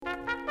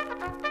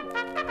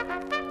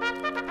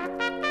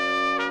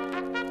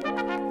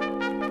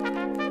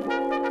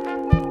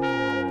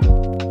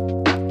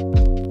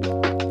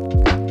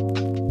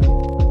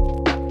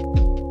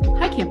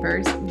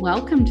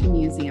welcome to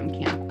Museum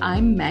Camp.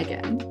 I'm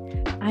Megan.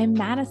 I'm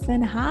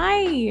Madison.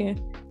 Hi.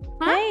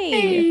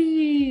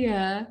 Hey.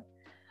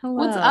 Hello.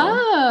 What's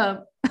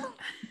up?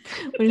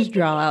 We just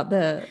draw out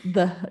the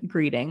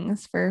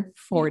greetings for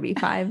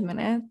 45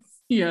 minutes.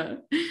 Yeah.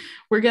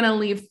 We're going to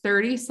leave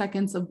 30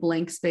 seconds of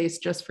blank space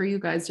just for you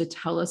guys to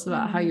tell us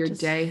about how your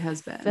day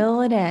has been.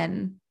 Fill it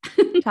in.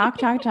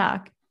 Talk.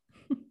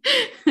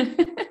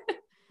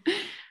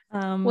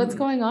 What's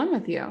going on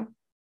with you?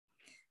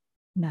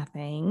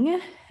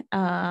 Nothing.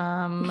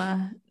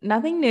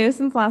 Nothing new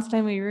since last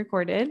time we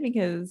recorded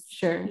because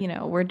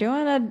we're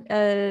doing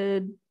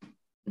a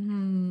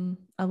double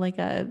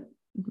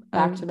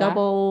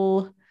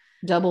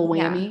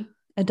whammy. Yeah,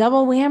 a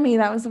double whammy.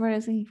 That was the word I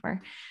was looking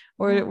for.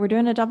 We're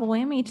doing a double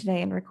whammy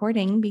today and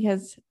recording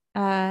because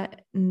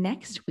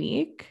next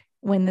week,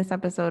 when this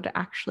episode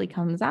actually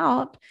comes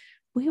out,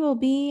 we will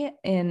be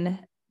in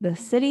the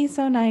city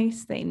so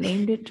nice they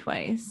named it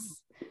twice.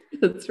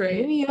 That's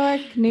right.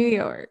 New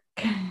York.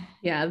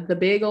 Yeah, the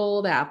big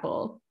old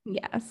apple.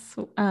 Yes.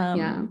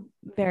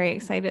 Very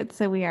excited.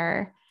 So we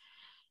are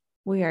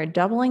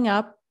doubling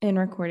up in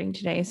recording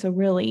today. So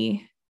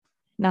really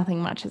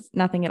nothing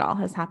at all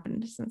has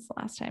happened since the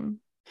last time.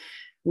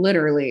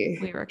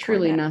 Literally.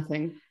 Truly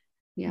nothing.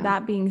 Yeah.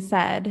 That being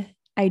said,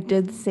 I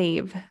did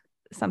save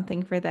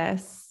something for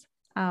this.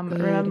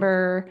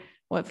 Remember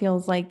what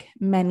feels like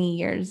many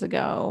years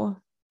ago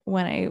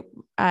when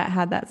I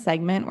had that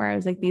segment where I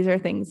was like, these are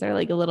things that are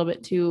like a little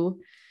bit too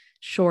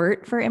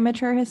short for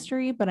immature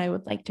history, but I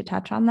would like to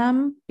touch on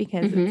them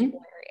because it's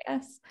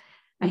hilarious.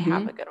 I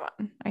have a good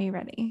one. Are you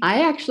ready?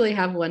 I actually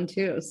have one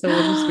too. So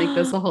we'll just make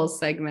this a whole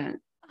segment.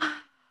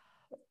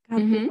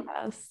 God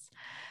bless.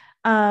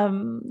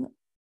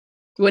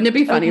 Wouldn't it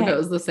be funny if it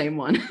was the same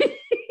one?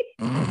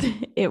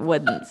 It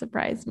wouldn't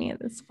surprise me at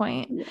this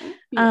point.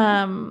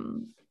 Yeah.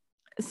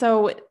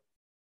 So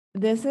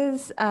this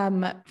is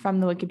from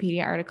the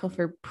Wikipedia article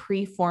for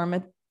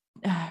preform.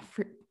 I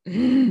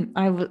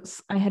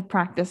had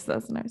practiced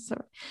this and I was so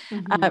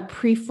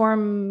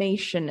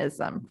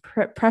preformationism.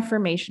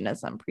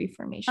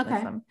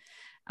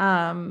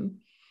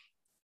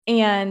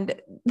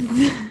 And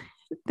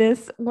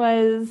this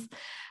was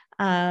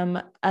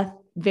a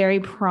very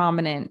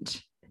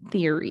prominent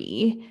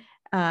theory.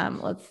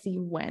 Let's see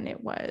when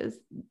it was.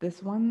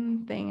 This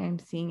one thing I'm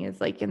seeing is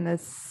like in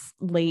this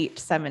late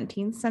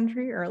 17th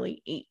century,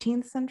 early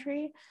 18th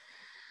century.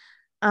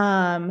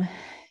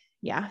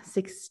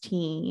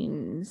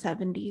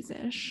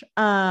 1670s-ish.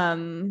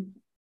 And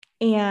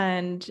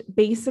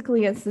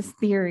basically it's this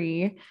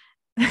theory.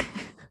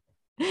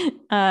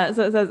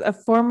 So it says a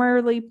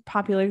formerly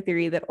popular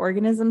theory that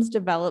organisms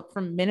develop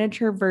from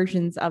miniature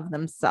versions of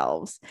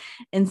themselves.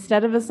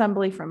 Instead of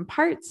assembly from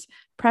parts,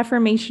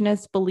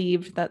 preformationists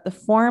believed that the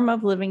form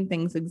of living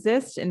things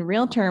exists in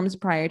real terms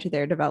prior to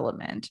their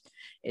development.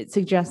 It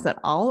suggests that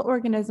all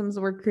organisms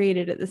were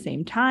created at the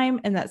same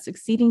time and that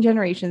succeeding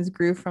generations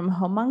grew from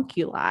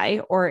homunculi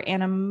or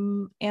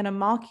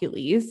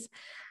animalcules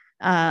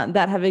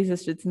that have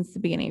existed since the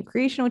beginning of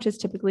creation, which is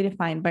typically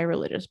defined by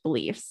religious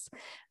beliefs.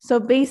 So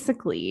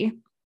basically,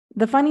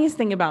 the funniest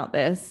thing about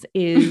this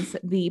is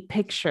the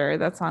picture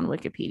that's on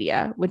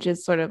Wikipedia, which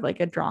is sort of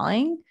like a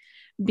drawing,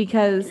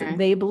 because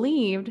they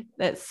believed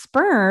that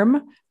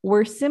sperm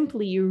were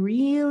simply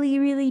really,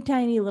 really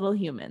tiny little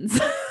humans.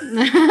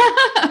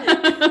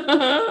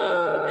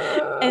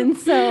 And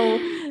so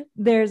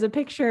there's a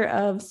picture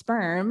of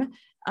sperm,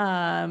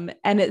 and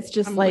it's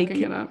just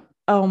looking it up.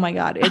 Oh my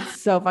God, it's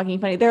so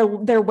fucking funny. They're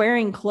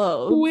wearing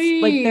clothes.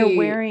 Wait. Like they're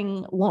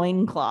wearing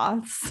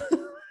loincloths.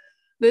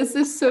 This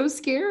is so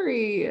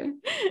scary.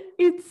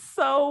 It's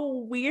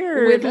so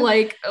weird. With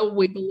like a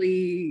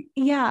wiggly.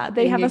 Yeah,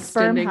 they have a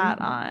sperm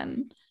hat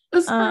on.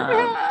 A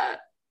sperm hat.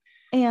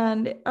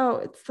 And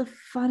it's the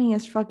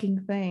funniest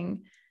fucking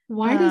thing.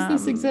 Why does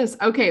this exist?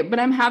 Okay, but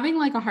I'm having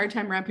like a hard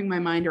time wrapping my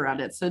mind around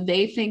it. So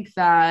they think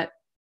that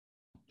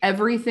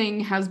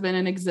everything has been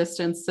in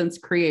existence since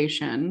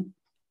creation.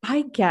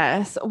 I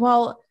guess.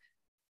 Well,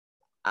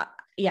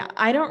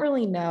 I don't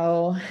really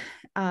know.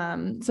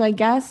 So I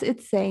guess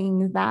it's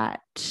saying that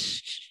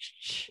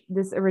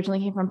this originally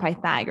came from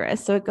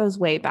Pythagoras. So it goes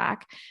way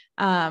back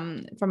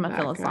from a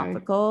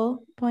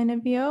philosophical point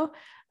of view,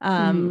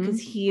 because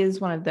he is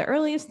one of the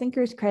earliest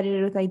thinkers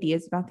credited with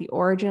ideas about the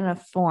origin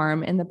of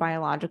form in the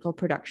biological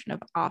production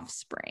of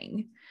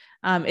offspring.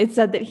 It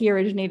said that he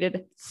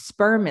originated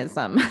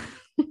spermism.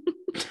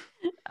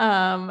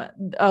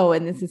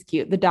 And this is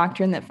cute. The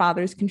doctrine that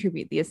fathers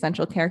contribute the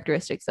essential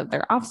characteristics of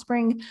their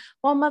offspring,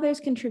 while mothers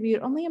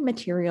contribute only a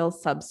material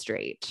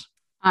substrate.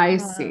 I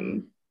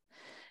see.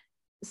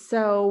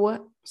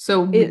 So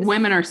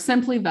women are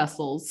simply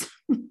vessels.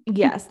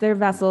 Yes, they're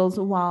vessels,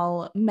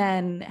 while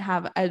men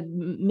have a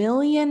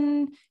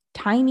million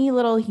tiny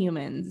little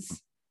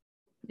humans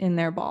in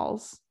their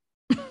balls.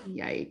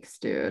 Yikes,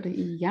 dude.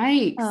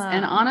 Yikes.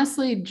 And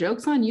honestly,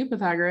 joke's on you,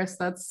 Pythagoras.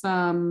 That's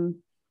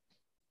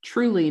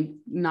truly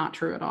not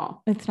true at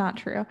all. It's not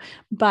true.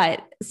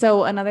 But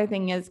so another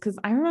thing is, because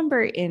I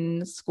remember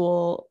in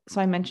school,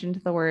 so I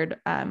mentioned the word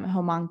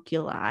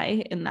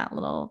homunculi in that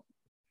little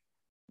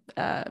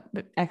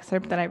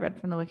excerpt that I read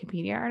from the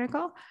Wikipedia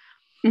article.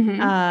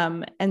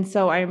 And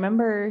so I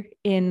remember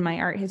in my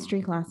art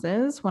history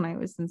classes when I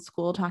was in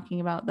school talking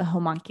about the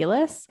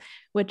homunculus,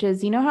 which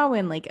is, you know, how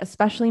in like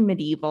especially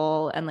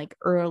medieval and like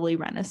early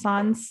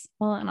Renaissance,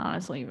 well, and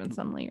honestly even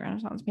some late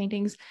Renaissance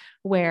paintings,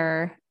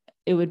 where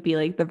it would be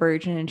like the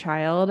Virgin and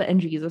Child,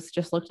 and Jesus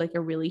just looked like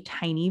a really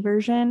tiny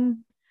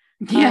version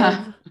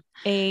of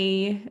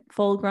a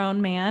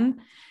full-grown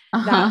man.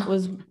 That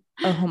was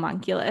a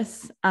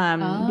homunculus,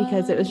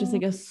 because it was just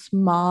like a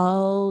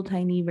small,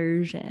 tiny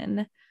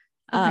version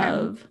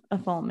of a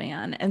full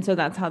man. And so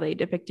that's how they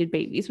depicted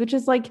babies, which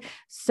is like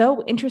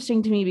so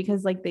interesting to me,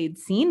 because like they'd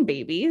seen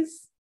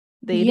babies,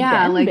 they'd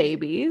been like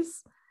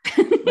babies.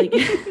 Like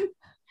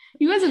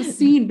you guys have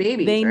seen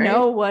babies, they right?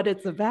 know what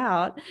it's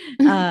about.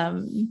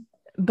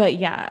 But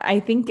yeah, I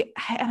think,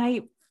 and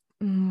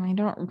I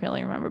don't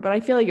really remember, but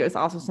I feel like it was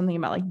also something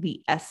about like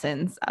the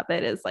essence of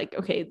it is like,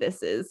 okay,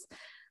 this is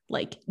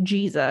like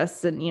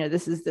Jesus, and you know,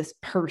 this is this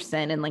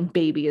person, and like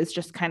baby is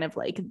just kind of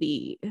like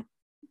the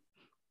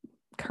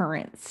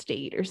current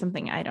state or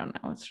something. I don't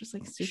know. It's just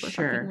like super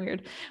fucking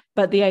weird.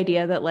 But the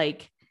idea that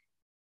like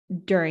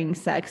during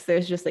sex,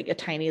 there's just like a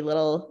tiny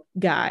little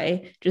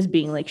guy just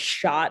being like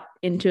shot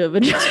into a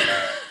vagina.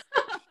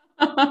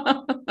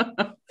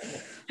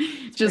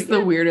 Just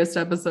the weirdest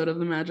episode of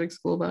the Magic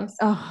School Bus.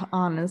 Oh,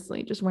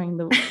 honestly, just wearing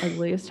the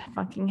ugliest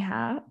fucking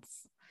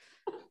hats.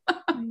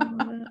 I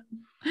love it.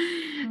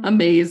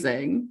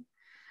 Amazing.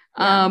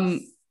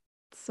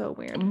 So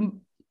weird.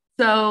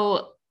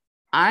 So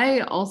I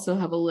also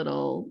have a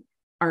little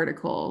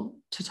article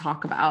to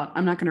talk about.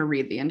 I'm not going to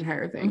read the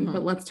entire thing,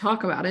 but let's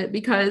talk about it,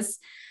 because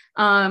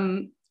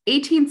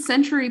 18th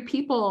century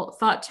people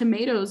thought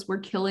tomatoes were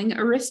killing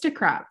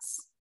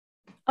aristocrats.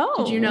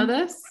 Oh, did you know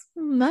this?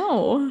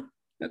 No.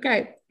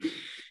 Okay.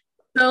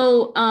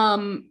 So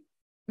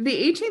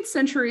the 18th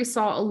century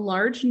saw a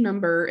large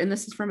number, and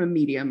this is from a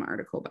Medium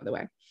article, by the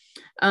way,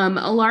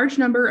 a large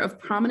number of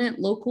prominent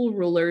local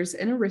rulers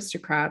and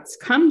aristocrats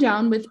come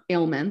down with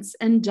ailments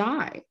and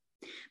die.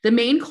 The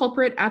main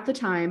culprit at the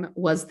time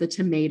was the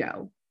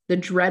tomato, the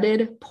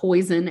dreaded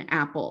poison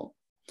apple.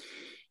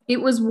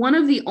 It was one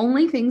of the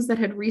only things that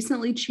had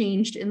recently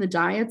changed in the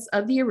diets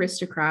of the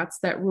aristocrats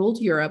that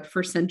ruled Europe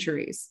for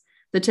centuries.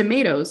 The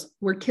tomatoes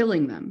were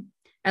killing them.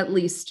 At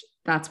least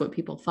that's what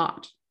people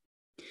thought.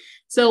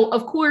 So,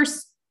 of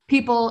course,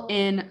 people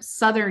in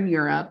Southern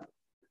Europe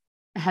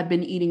had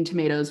been eating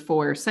tomatoes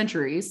for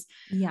centuries.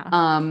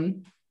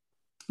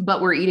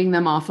 But were eating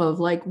them off of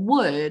like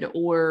wood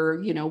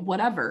or, you know,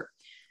 whatever.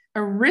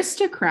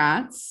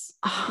 Aristocrats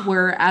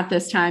were at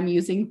this time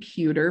using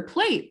pewter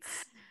plates,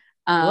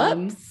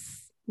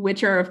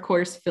 which are, of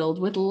course, filled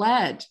with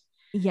lead.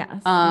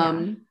 Yes.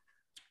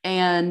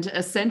 And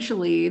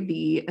essentially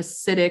the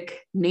acidic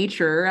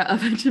nature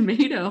of a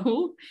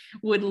tomato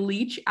would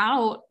leach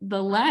out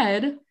the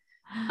lead.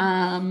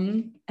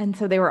 And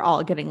so they were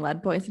all getting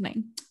lead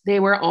poisoning. They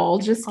were all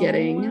just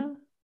getting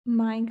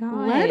my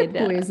God, lead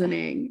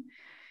poisoning.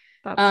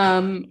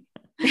 That's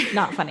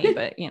not funny,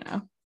 but you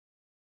know.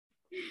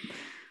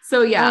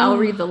 So yeah, I'll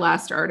read the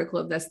last article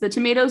of this. The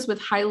tomatoes with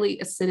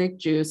highly acidic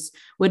juice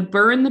would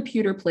burn the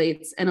pewter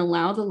plates and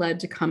allow the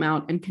lead to come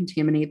out and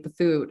contaminate the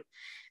food.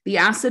 The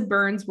acid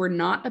burns were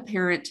not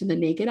apparent to the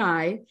naked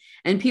eye,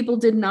 and people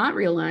did not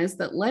realize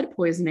that lead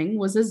poisoning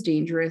was as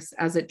dangerous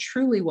as it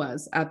truly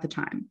was at the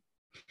time.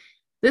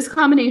 This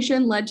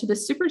combination led to the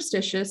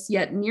superstitious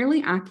yet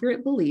nearly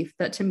accurate belief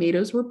that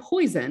tomatoes were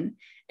poison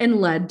and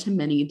led to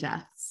many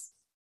deaths.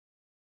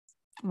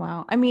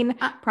 Wow. I mean,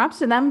 props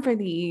to them for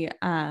the,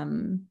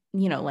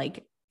 you know,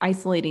 like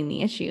isolating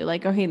the issue.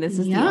 Like, okay, this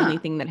is the only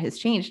thing that has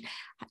changed.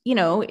 You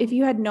know, if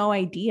you had no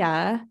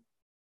idea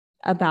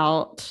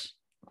about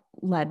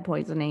lead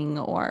poisoning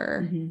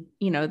or,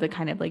 you know, the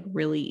kind of like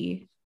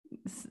really,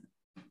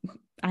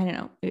 I don't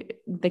know,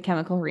 the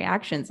chemical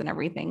reactions and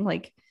everything,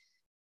 like,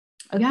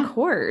 of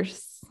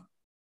course.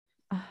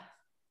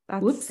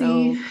 That's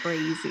so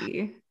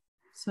crazy.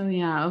 So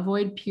yeah,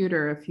 avoid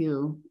pewter if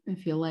you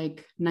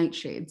like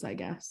nightshades, I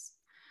guess.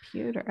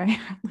 Pewter. I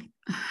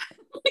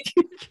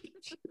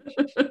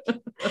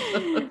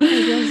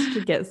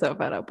just get so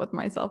fed up with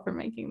myself for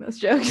making this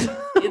joke.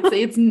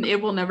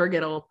 It will never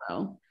get old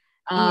though.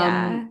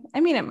 Yeah, I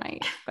mean it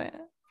might, but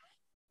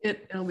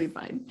it'll be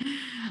fine.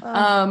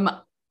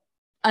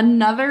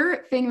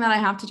 Another thing that I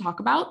have to talk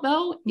about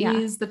though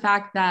is the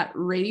fact that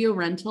Radio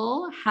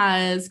Rental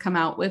has come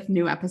out with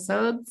new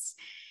episodes,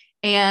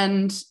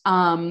 and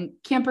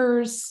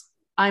campers,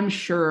 I'm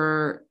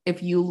sure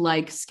if you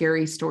like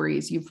scary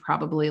stories, you've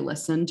probably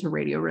listened to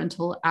Radio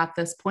Rental at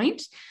this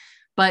point.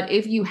 But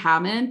if you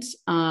haven't,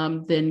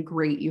 then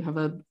great. You have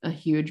a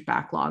huge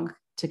backlog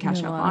to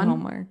catch up on.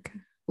 Homework.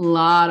 A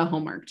lot of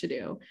homework to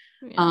do.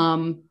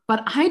 Yeah.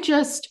 But I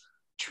just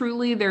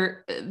truly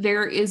there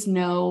is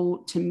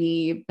no, to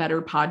me,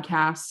 better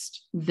podcast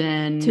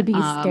than To be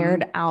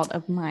scared out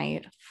of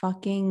my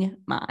fucking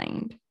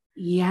mind.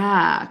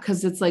 Yeah,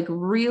 because it's like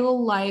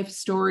real life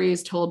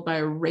stories told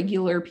by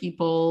regular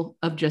people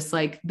of just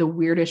like the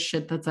weirdest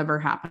shit that's ever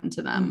happened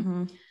to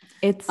them.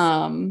 It's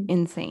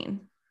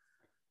insane.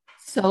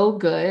 So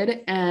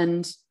good.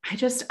 And I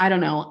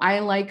don't know. I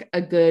like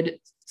a good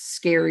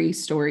scary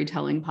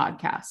storytelling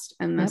podcast.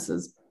 And this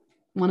is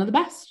one of the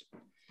best.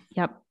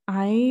 Yep.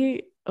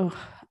 I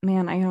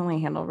can only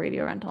handle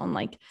radio rental in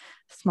like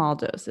small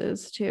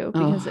doses too,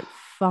 because it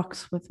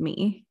fucks with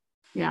me.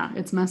 Yeah,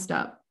 it's messed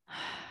up.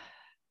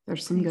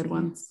 There's some good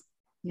ones.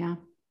 Yeah.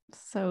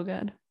 So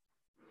good.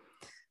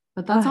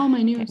 But that's all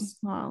my news. Okay.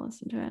 Well, I'll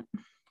listen to it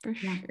for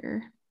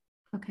sure.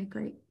 Okay,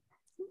 great.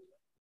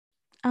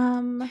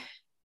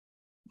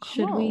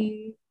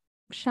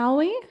 Shall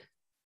we?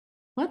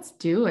 Let's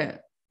do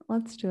it.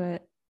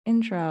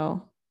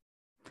 Intro.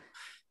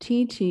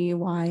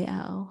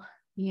 TTYL.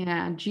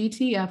 Yeah,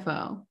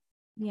 GTFO.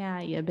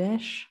 Yeah, you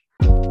bish.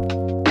 Okay.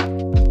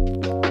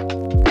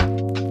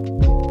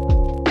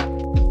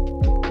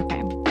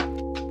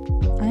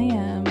 I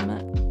am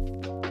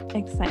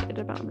excited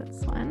about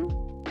this one.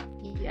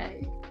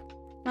 Yay.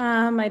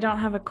 I don't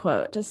have a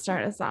quote to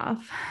start us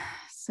off.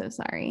 So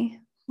sorry.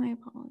 My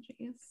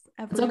apologies.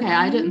 It's okay.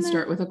 I didn't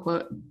start with a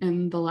quote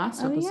in the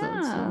last episode.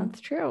 Yeah, so that's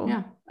true.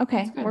 Yeah.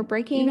 Okay. We're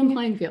breaking even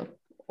playing field.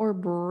 We're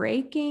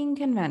breaking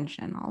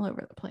convention all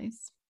over the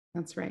place.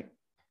 That's right.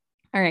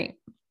 All right.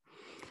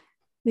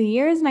 The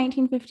year is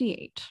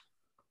 1958.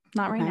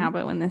 Not right now,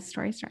 but when this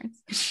story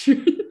starts.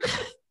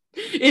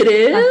 It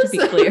is. To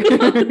be clear.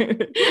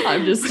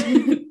 I'm just what?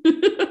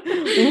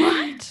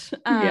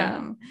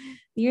 The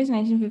year is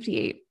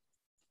 1958.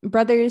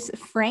 Brothers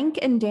Frank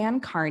and Dan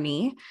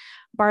Carney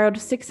borrowed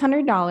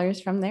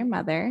 $600 from their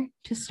mother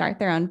to start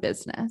their own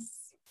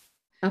business.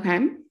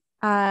 Okay.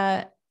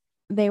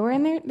 They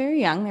were they're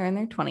young. They're in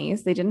their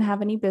 20s. They didn't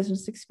have any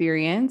business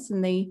experience,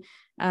 and they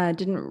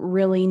didn't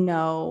really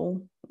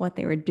know what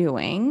they were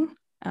doing.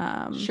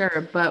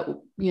 Sure.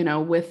 But,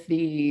 with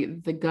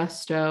the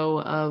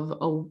gusto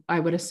of, I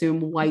would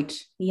assume,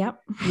 white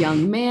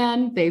young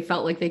man, they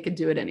felt like they could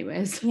do it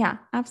anyways. Yeah,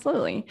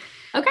 absolutely.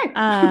 Okay.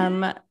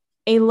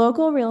 A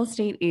local real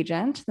estate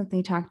agent that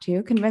they talked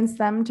to convinced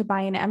them to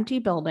buy an empty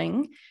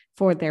building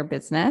for their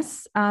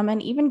business,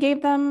 and even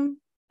gave them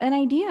an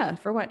idea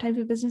for what type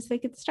of business they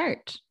could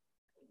start.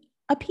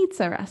 A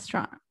pizza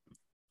restaurant.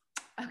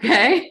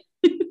 Okay.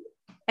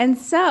 And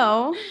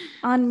so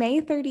on May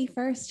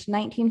 31st,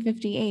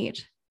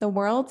 1958, the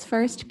world's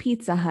first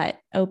Pizza Hut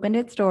opened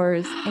its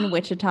doors in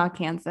Wichita,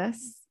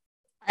 Kansas.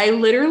 I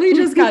literally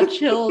just got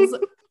chills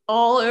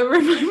all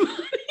over my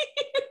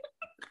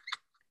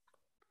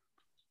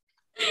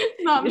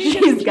body.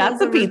 She's got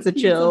the pizza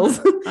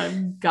chills.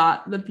 I've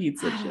got the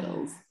pizza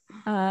chills.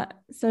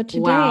 So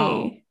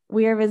today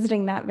we are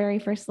visiting that very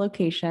first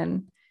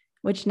location,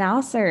 which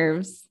now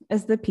serves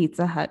as the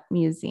Pizza Hut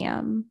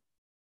Museum.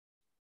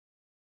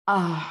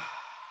 I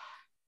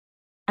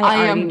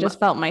already just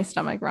felt my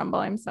stomach rumble.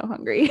 I'm so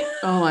hungry.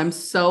 Oh, I'm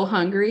so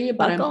hungry,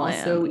 but I'm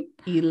also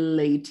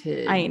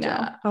elated. I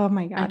know. Oh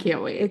my God. I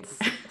can't wait. It's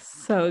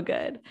so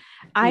good.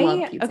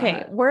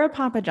 We're a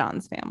Papa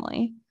John's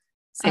family.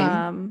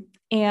 Same.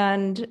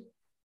 And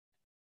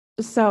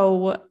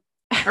so,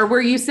 or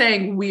were you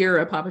saying we're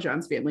a Papa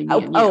John's family?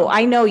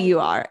 I know you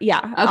are.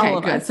 Yeah. Okay,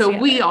 good. So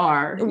we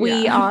are.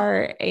 We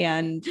are.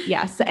 And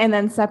yes. And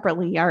then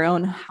separately, our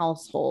own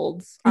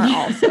households are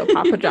also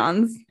Papa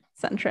John's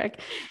centric.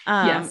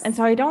 Yes. And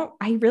so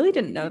I really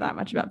didn't know that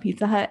much about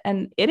Pizza Hut,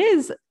 and it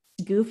is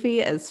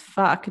goofy as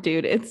fuck,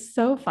 dude. It's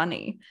so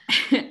funny.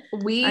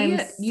 We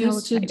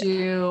used to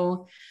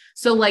do.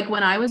 So like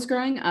when I was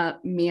growing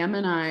up, Ma'am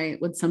and I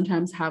would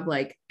sometimes have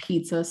like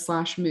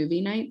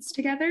pizza/movie nights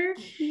together.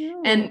 Cute.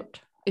 And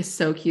it's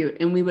so cute.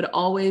 And we would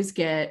always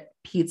get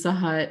Pizza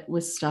Hut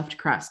with stuffed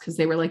crust because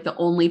they were like the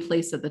only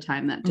place at the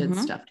time that did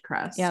stuffed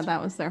crust. Yeah,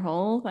 that was their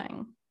whole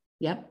thing.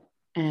 Yep.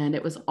 And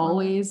it was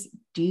always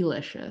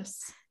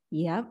delicious.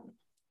 Yep.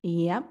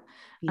 I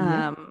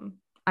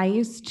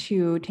used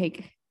to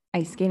take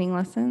ice skating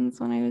lessons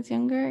when I was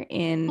younger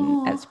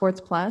at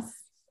Sports Plus.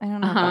 I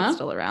don't know if that's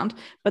still around,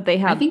 but they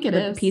have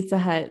the Pizza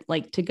Hut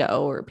like to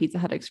go or Pizza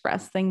Hut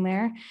Express thing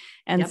there.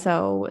 And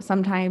so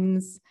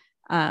sometimes,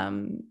 I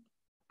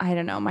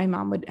don't know, my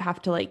mom would have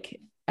to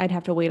I'd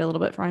have to wait a little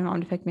bit for my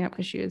mom to pick me up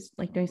because she was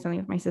like doing something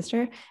with my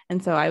sister.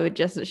 And so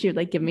she would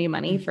like give me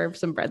money for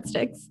some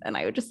breadsticks, and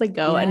I would just like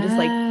go and just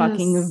like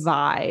fucking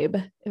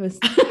vibe. It was,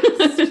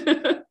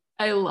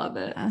 I love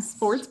it.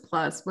 Sports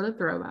Plus. What a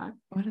throwback.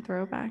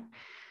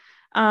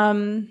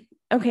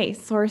 Okay.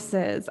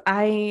 Sources.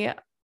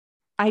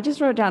 I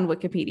just wrote down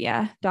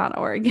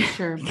wikipedia.org.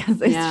 Sure.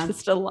 Because it's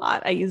just a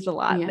lot. I used a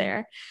lot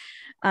there.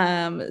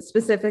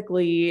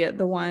 Specifically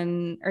the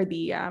one or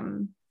the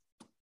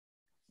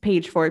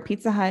page for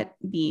Pizza Hut,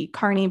 the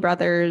Carney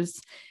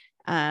brothers,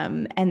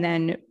 and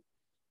then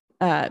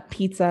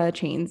pizza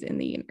chains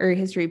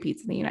history of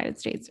pizza in the United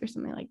States or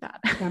something like that.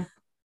 Okay.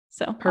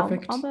 So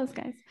Perfect. all those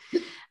guys.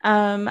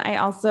 I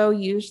also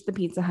used the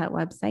Pizza Hut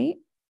website.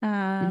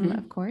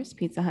 Of course,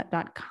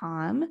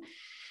 pizzahut.com.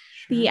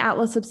 Sure. The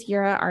Atlas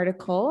Obscura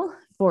article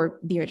for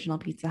the original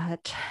Pizza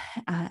Hut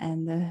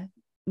and the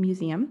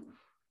museum.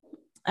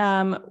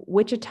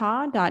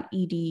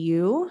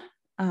 Wichita.edu,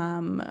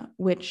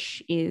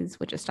 which is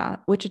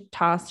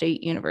Wichita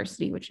State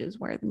University, which is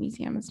where the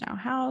museum is now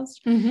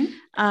housed.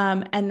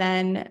 And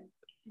then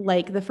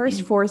like the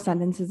first 4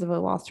 sentences of a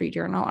Wall Street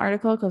Journal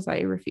article, because I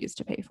refuse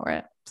to pay for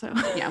it. So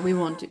yeah, we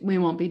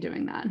won't be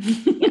doing that.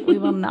 Yeah, we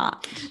will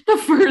not. The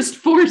first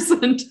 4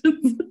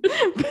 sentences.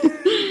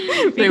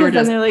 They were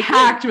just like,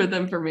 packed with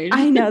information.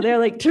 I know. They're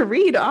like, to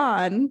read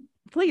on,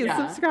 please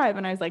subscribe.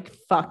 And I was like,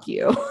 fuck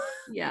you.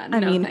 Yeah.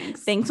 I mean,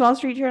 thanks Wall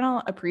Street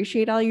Journal.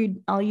 Appreciate all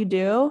you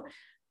do.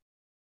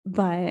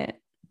 But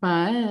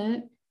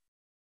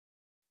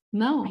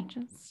no, I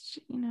just,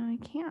 I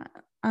can't.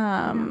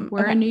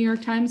 We're a New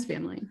York Times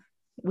family.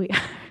 We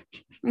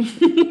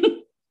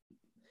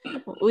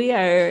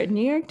are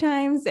New York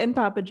Times and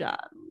Papa John's.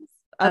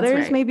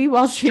 Others right. Maybe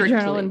Wall Street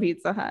Journal and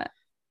Pizza Hut,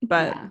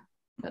 but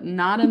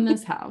not in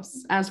this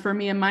house. As for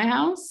me and my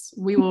house,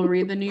 we will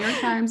read the New York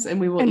Times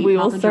and we will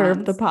Papa serve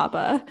John's. The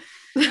Papa.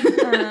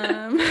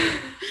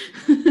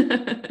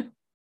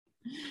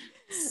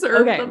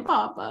 Serve the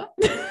Papa.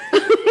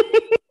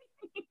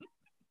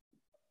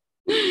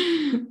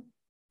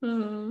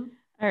 All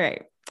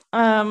right.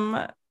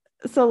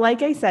 So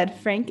like I said,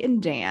 Frank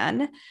and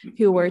Dan,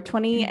 who were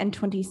 20 and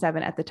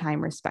 27 at the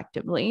time,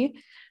 respectively,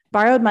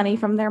 borrowed money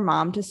from their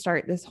mom to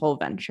start this whole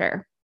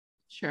venture.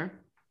 Sure.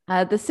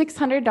 The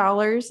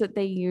 $600 that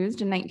they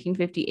used in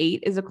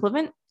 1958 is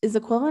equivalent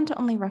to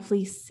only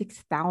roughly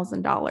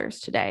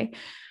 $6,000 today.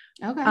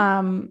 Okay.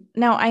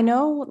 Now I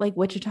know like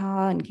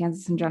Wichita and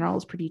Kansas in general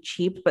is pretty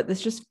cheap, but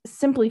this just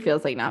simply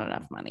feels like not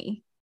enough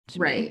money to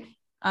right. me.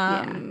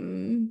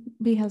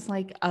 Because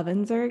like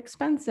ovens are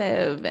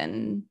expensive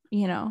and,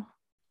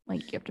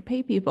 like you have to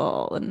pay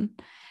people and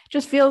it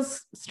just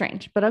feels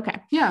strange, but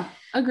okay. Yeah,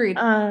 agreed.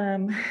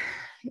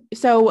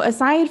 So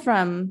aside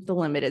from the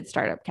limited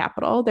startup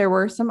capital, there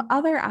were some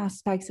other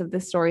aspects of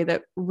this story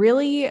that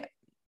really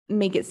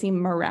make it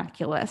seem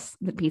miraculous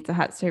that Pizza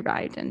Hut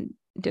survived and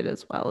did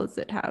as well as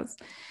it has.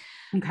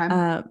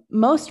 Okay.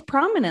 Most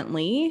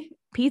prominently,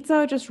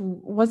 pizza just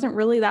wasn't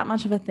really that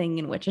much of a thing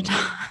in Wichita.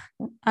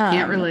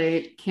 Can't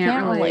relate.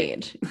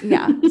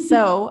 Yeah.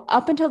 So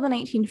up until the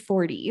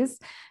 1940s,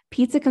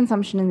 pizza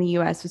consumption in the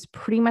U.S. was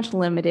pretty much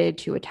limited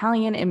to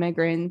Italian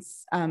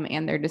immigrants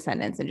and their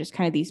descendants and just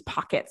kind of these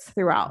pockets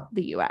throughout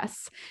the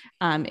U.S.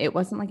 It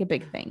wasn't like a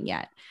big thing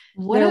yet.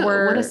 What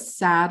a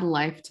sad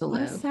life to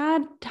live. What a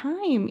sad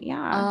time.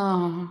 Yeah.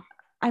 Oh.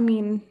 I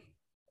mean,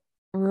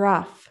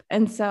 rough.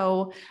 And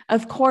so,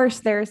 of course,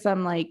 there's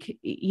some like,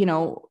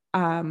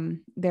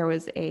 there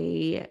was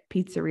a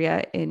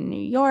pizzeria in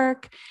New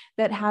York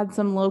that had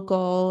some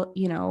local,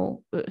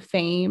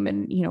 fame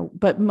and,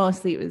 but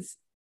mostly it was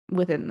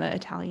within the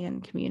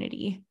Italian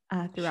community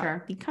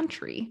throughout the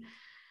country.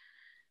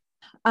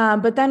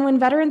 But then when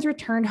veterans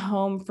returned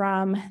home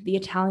from the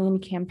Italian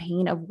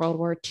campaign of World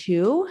War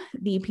II,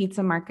 the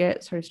pizza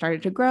market sort of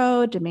started to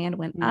grow, demand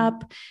went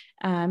up,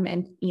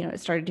 and, it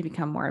started to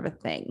become more of a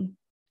thing.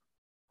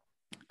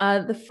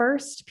 The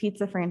first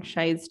pizza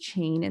franchise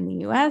chain in the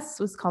U.S.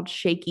 was called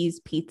Shakey's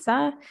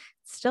Pizza.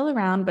 It's still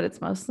around, but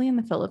it's mostly in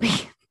the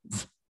Philippines.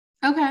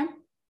 Okay.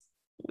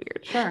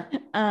 Weird. Sure.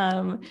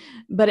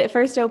 But it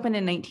first opened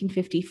in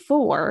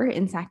 1954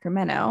 in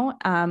Sacramento,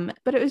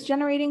 but it was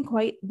generating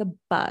quite the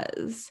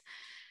buzz.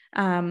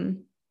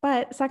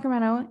 But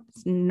Sacramento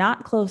is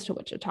not close to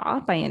Wichita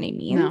by any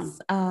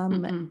means.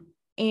 No.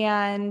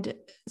 And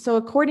so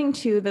according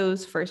to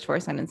those first 4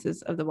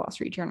 sentences of the Wall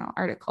Street Journal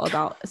article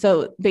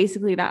so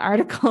basically that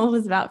article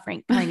was about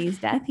Frank Carney's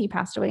death. He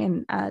passed away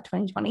in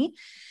 2020.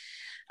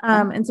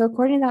 And so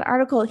according to that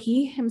article,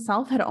 he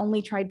himself had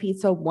only tried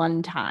pizza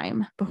one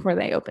time before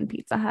they opened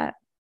Pizza Hut.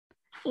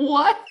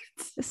 What?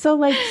 So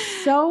like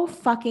so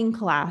fucking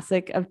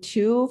classic of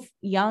 2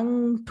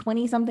 young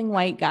 20-something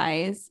white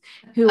guys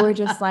who were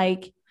just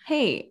like,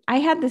 hey, I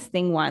had this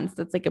thing once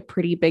that's like a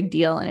pretty big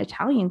deal in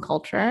Italian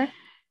culture.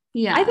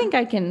 Yeah. I think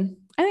I can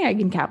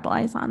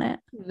capitalize on it.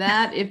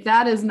 If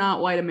that is not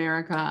white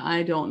America,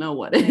 I don't know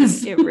what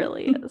is. It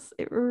really is.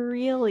 It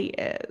really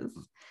is.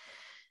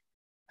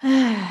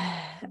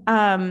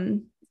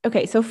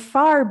 Okay, so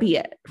far be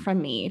it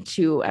from me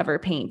to ever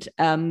paint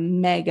a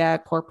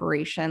mega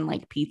corporation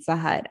like Pizza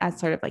Hut as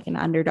sort of like an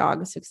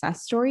underdog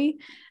success story.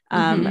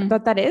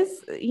 But that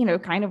is,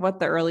 kind of what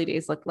the early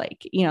days looked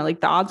like. Like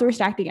the odds were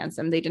stacked against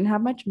them. They didn't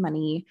have much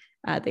money.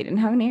 They didn't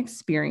have any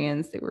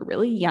experience. They were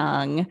really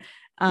young.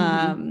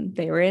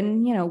 They were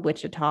in,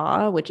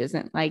 Wichita, which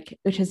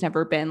has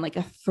never been like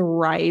a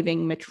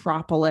thriving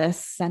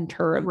metropolis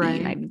center of the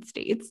United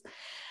States.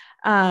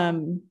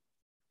 But,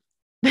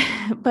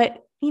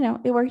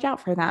 it worked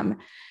out for them.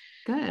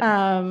 Good.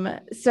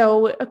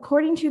 So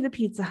according to the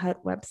Pizza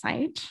Hut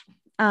website,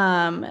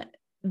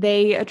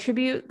 they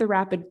attribute the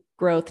rapid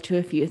growth to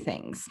a few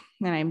things,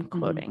 and I'm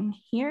quoting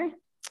here.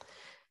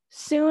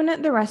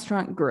 Soon the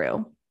restaurant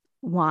grew.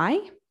 Why?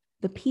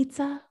 The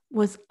pizza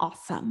was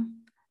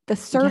awesome. The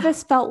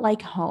service felt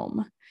like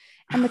home,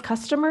 and the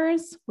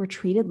customers were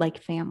treated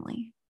like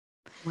family.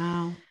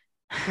 Wow.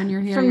 When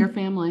you're here, your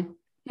family.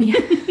 Yeah.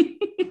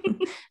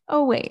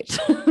 Oh, wait.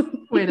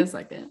 Wait a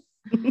second.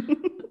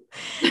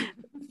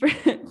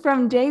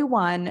 From day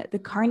one, the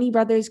Carney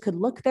brothers could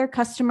look their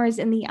customers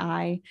in the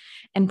eye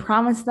and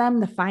promise them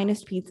the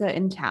finest pizza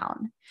in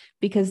town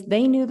because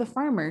they knew the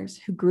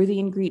farmers who grew the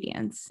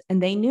ingredients,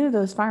 and they knew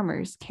those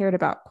farmers cared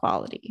about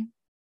quality.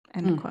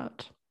 End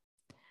quote.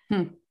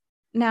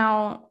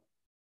 Now,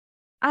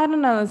 I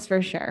don't know this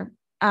for sure.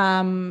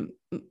 I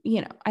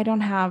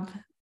don't have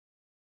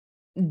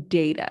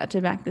data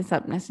to back this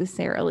up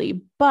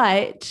necessarily,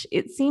 but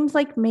it seems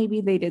like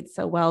maybe they did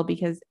so well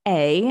because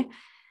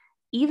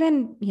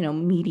even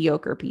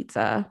mediocre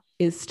pizza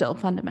is still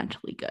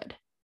fundamentally good.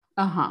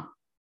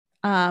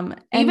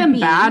 Even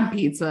bad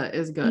pizza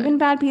is good. Even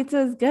bad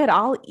pizza is good.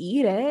 I'll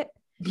eat it.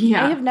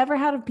 Yeah. I have never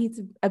had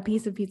a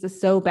piece of pizza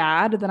so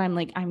bad that I'm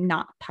like, I'm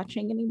not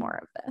touching any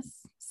more of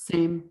this.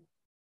 Same.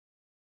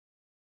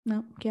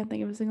 No, can't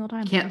think of a single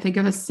time. Can't think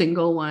of a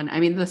single one.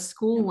 I mean, the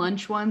school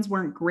lunch ones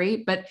weren't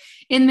great, but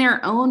in their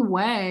own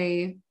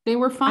way, they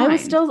were fine. I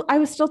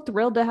was still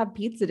thrilled to have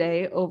pizza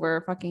day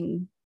over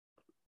fucking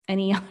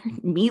any other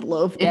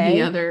meatloaf day.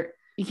 Any other,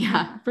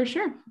 yeah, for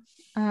sure.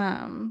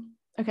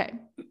 Okay.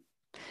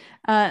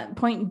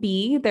 Point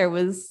B, there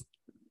was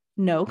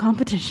no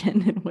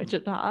competition in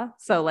Wichita.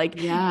 So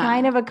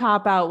kind of a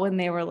cop out when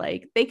they were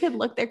like, they could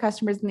look their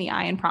customers in the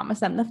eye and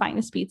promise them the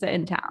finest pizza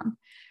in town.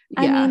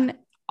 Yeah. I mean,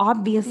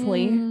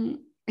 obviously.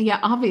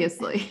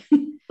 Obviously.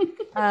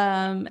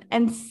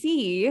 And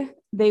C,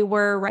 they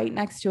were right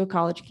next to a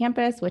college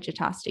campus,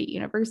 Wichita State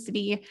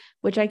University,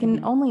 which I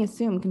can only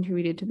assume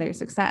contributed to their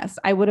success.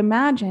 I would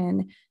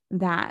imagine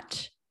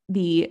that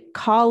the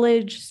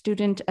college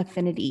student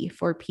affinity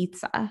for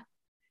pizza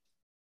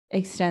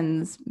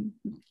extends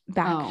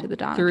back to the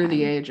dawn through time.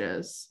 the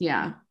ages.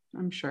 Yeah,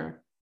 I'm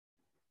sure.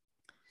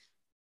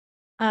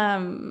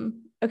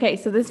 Okay,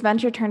 so this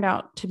venture turned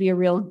out to be a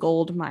real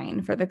gold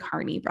mine for the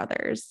Carney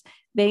brothers.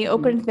 They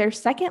opened their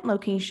second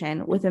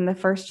location within the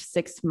first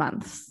 6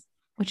 months,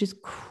 which is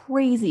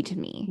crazy to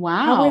me.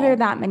 Wow. How were there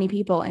that many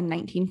people in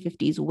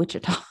 1950s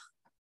Wichita?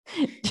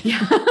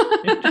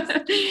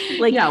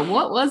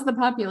 What was the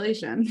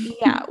population?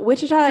 Yeah,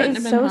 Wichita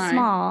is so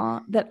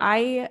small that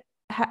I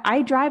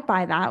drive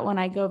by that when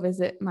I go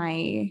visit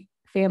my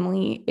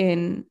family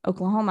in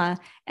Oklahoma,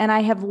 and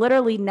I have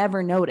literally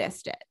never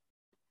noticed it.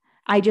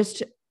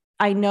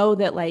 I know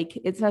that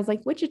it says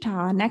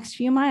Wichita next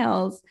few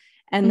miles.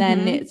 And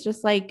then it's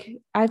just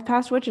I've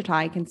passed Wichita,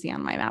 I can see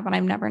on my map, and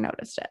I've never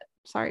noticed it.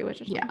 Sorry,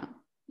 Wichita.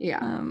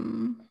 Yeah.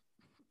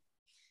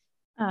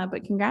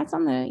 But congrats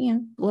on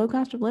the low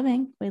cost of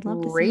living. We'd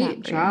love to see that.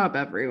 Great job,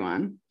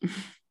 everyone.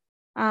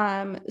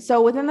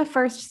 So within the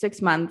first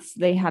 6 months,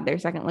 they had their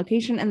second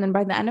location, and then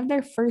by the end of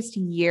their first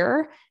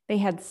year, they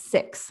had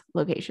 6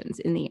 locations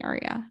in the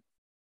area.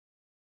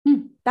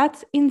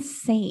 That's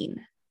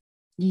insane.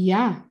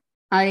 Yeah.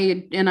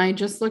 I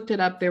just looked it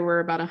up. There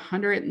were about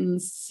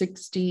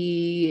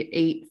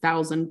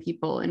 168,000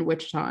 people in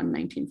Wichita in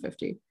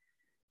 1950.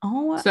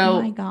 Oh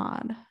my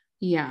God.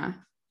 Yeah.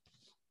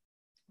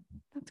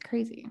 That's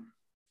crazy.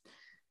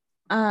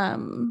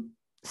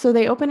 So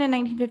they opened in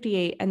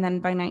 1958, and then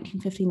by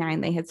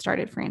 1959, they had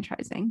started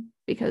franchising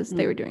because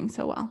they were doing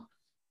so well.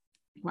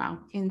 Wow.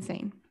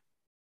 Insane.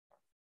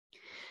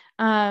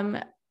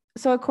 So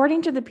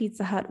according to the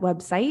Pizza Hut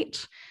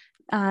website,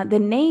 the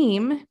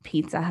name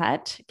Pizza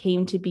Hut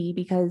came to be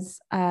because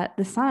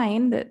the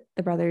sign that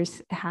the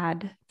brothers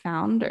had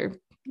found or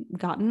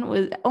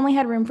gotten only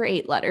had room for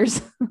 8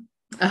 letters.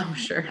 Oh,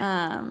 sure.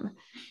 And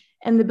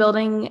the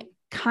building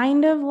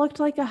kind of looked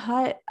like a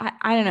hut.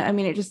 I don't know. I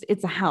mean,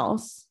 it's a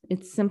house.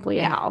 It's simply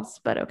a house,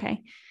 but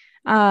okay.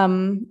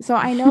 So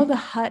I know the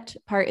hut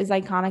part is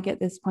iconic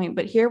at this point,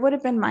 but here would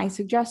have been my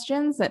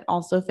suggestions that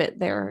also fit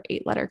their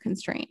 8-letter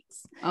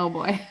constraints. Oh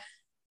boy.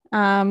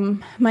 My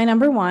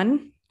number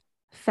 1,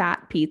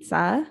 fat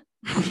pizza.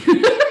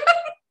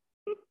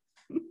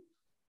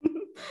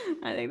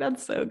 I think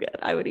that's so good.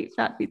 I would eat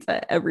fat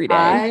pizza every day.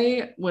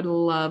 I would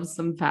love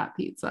some fat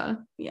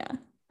pizza. Yeah.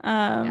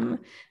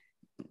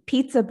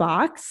 Pizza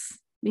box,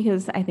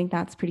 because I think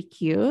that's pretty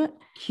cute.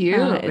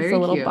 It's a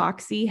little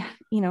boxy,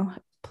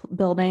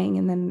 building,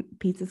 and then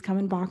pizzas come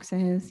in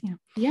boxes.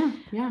 Yeah.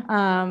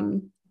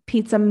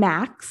 Pizza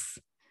Max,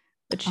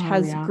 which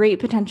has great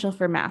potential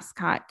for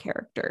mascot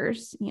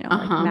characters, like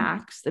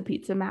Max, the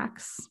Pizza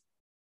Max,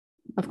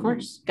 of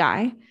course,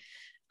 guy.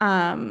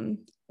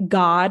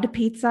 God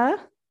Pizza.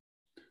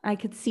 I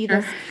could see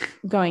this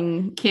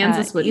going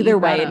Kansas would either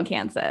way in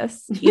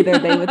Kansas. Either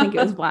they would think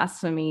it was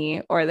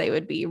blasphemy, or they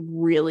would be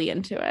really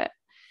into it.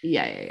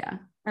 Yeah.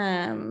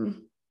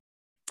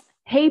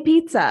 Hey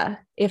Pizza,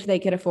 if they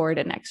could afford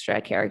an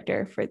extra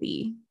character for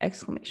the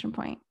exclamation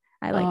point.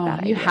 I like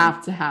that idea. You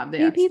have to have the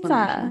hey exclamation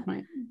pizza.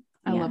 point.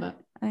 I love it.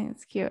 I think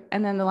it's cute.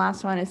 And then the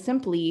last one is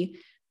simply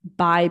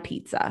buy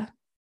pizza.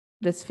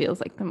 This feels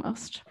like the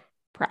most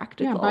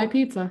practical. Yeah, buy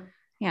pizza.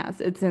 Yes,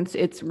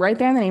 it's right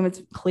there in the name.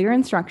 It's clear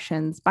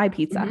instructions. Buy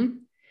pizza.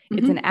 Mm-hmm.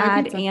 It's an Buy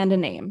ad pizza. and a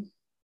name.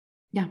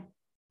 Yeah.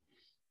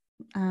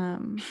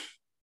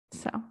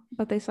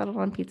 But they settled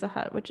on Pizza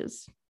Hut, which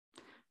is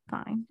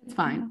fine. It's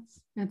fine.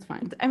 It's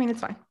fine. I mean,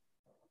 it's fine.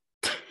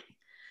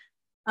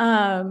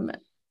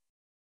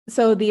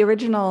 So the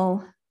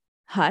original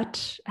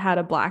hut had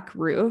a black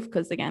roof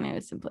because, again, it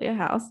was simply a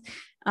house.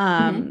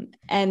 And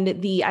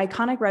the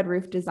iconic red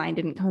roof design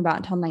didn't come about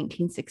until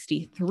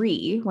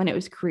 1963 when it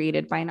was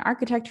created by an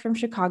architect from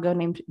Chicago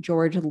named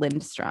George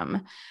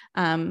Lindstrom.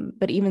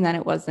 But even then,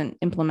 it wasn't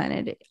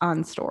implemented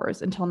on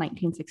stores until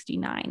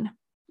 1969.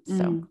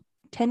 So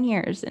 10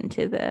 years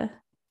into the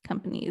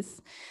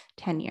company's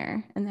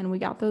tenure. And then we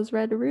got those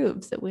red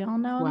roofs that we all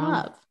know and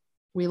love.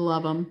 We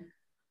love them.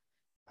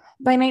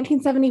 By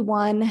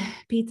 1971,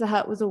 Pizza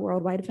Hut was a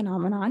worldwide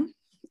phenomenon.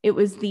 It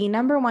was the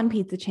number one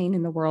pizza chain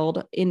in the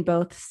world in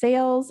both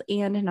sales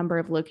and number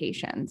of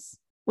locations,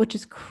 which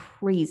is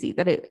crazy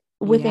that it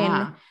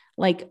within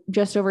like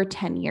just over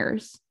 10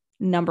 years,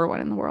 number one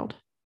in the world.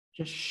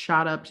 Just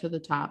shot up to the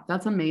top.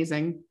 That's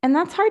amazing. And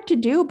that's hard to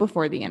do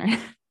before the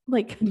internet.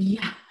 Like,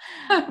 yeah.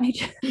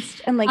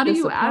 And like the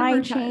supply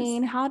advertise?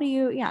 chain, how do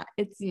you,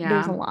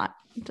 there's a lot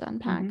to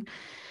unpack.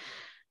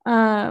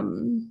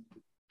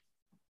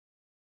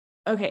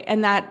 Okay.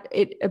 And that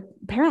it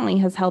apparently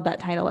has held that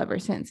title ever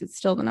since. It's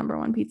still the number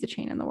one pizza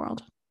chain in the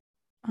world.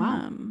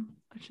 Wow.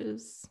 Which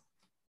is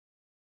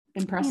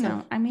impressive. You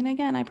know, I mean,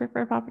 again, I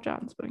prefer Papa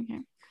John's, but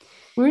okay.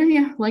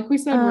 Like we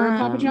said, we're a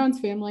Papa John's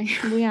family.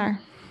 We are.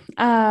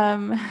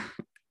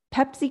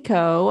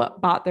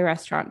 PepsiCo bought the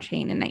restaurant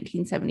chain in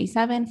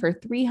 1977 for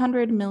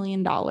 $300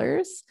 million.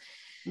 Okay.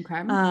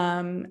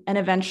 And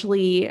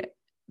eventually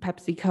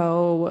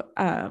PepsiCo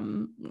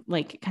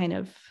kind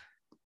of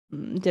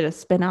did a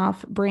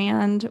spin-off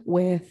brand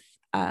with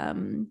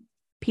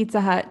Pizza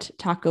Hut,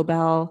 Taco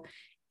Bell,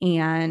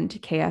 and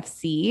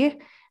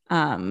KFC.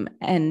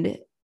 And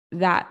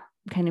that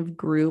kind of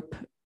group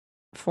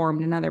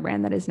formed another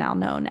brand that is now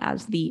known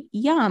as the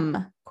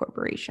Yum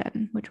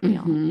Corporation, which we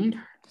all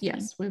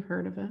yes, we've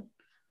heard of it.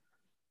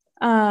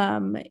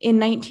 In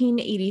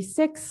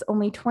 1986,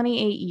 only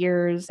 28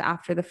 years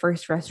after the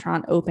first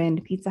restaurant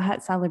opened, Pizza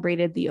Hut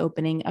celebrated the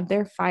opening of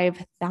their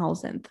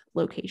 5,000th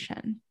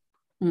location.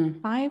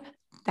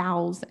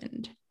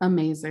 5,000.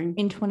 Amazing.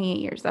 In 28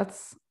 years.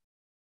 That's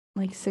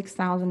like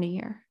 6,000 a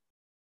year.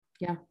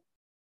 Yeah.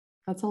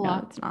 That's a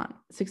lot. No, it's not.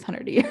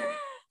 600 a year.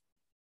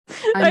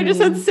 I just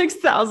said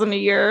 6,000 a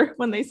year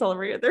when they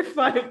celebrated their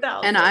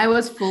 5,000. And I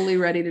was fully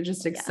ready to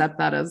just accept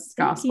that as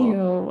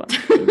gospel.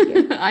 Thank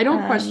you. I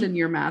don't question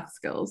your math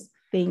skills.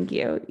 Thank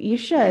you. You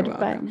should,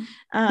 but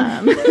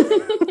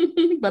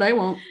but I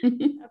won't.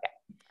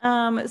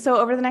 Okay. So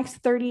over the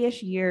next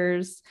 30-ish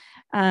years,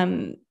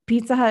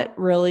 Pizza Hut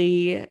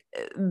really,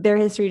 their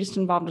history just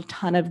involved a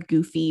ton of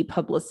goofy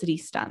publicity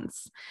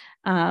stunts.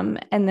 And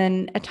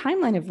then a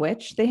timeline of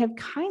which they have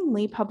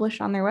kindly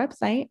published on their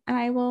website, and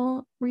I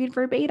will read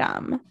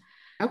verbatim.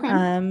 Okay.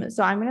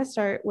 So I'm going to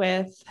start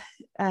with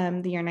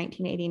the year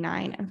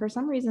 1989. And for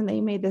some reason,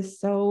 they made this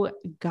so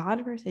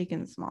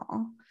godforsaken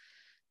small.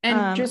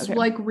 And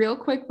like real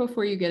quick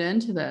before you get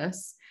into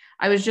this,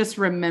 I was just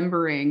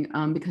remembering,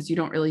 because you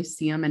don't really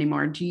see them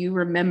anymore. Do you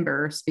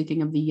remember,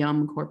 speaking of the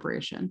Yum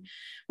Corporation,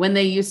 when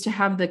they used to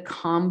have the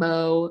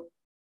combo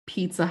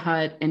Pizza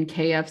Hut and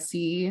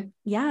KFC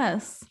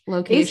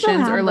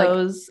locations, or like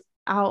those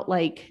out?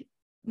 Like,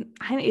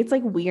 it's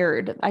like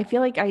weird. I feel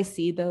like I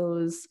see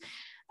those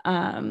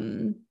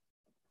in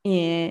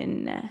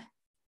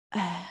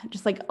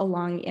just like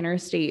along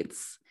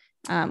interstates,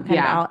 kind of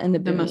out in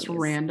the most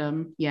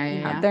random.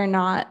 Yeah. They're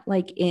not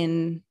like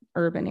in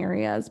urban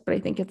areas, but I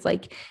think it's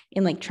like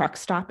in like truck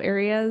stop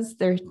areas.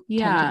 There tend to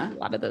be a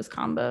lot of those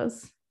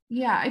combos.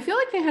 Yeah, I feel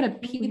like they had a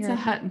Pizza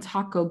Hut and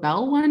Taco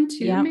Bell one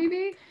too,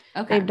 maybe.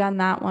 Okay. They've done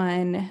that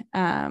one.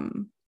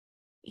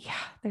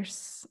 They're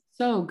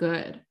so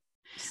good.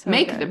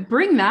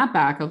 Bring that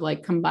back of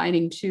like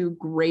combining two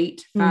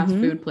great fast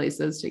food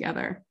places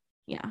together.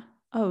 Yeah.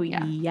 Oh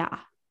yeah.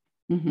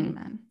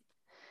 Amen.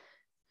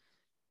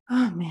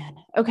 Oh man.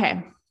 Okay.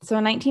 So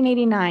in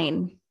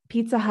 1989,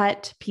 Pizza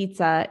Hut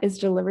pizza is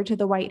delivered to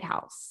the White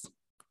House.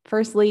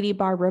 First Lady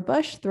Barbara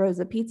Bush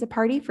throws a pizza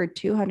party for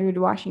 200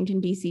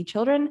 Washington, D.C.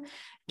 children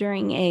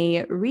during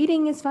a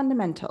Reading is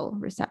Fundamental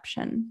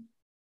reception.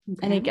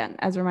 Okay. And again,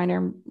 as a reminder,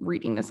 I'm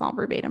reading this all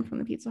verbatim from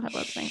the Pizza Hut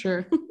website.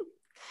 Sure.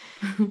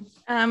 In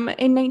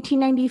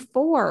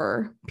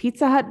 1994,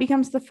 Pizza Hut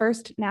becomes the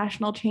first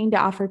national chain to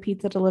offer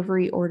pizza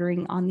delivery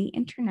ordering on the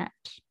internet,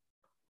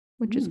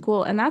 which is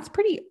cool. And that's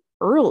pretty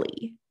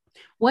early.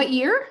 What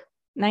year?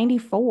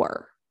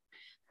 94.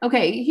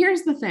 Okay,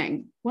 here's the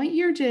thing. What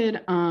year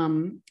did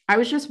I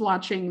was just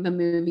watching the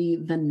movie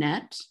The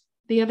Net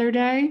the other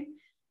day.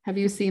 Have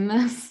you seen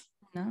this?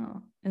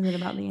 No. Is it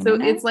about the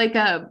internet? So it's like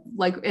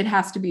it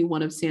has to be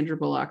one of Sandra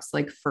Bullock's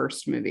like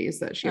first movies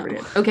that she ever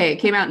did. Okay, it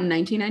came out in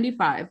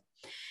 1995.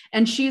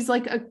 And she's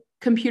like a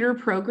computer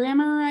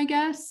programmer, I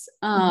guess.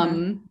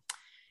 And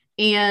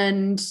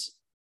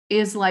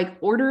is like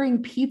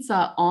ordering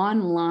pizza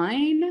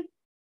online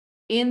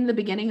in the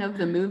beginning of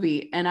the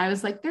movie. And I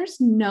was like, there's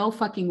no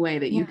fucking way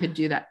that you could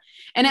do that.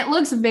 And it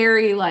looks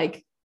very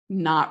like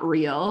not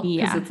real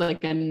because it's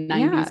like a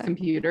 90s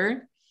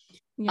computer.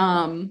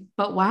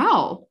 But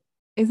wow.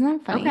 Isn't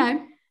that funny?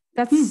 Okay.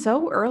 That's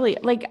so early.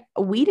 Like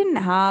we didn't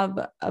have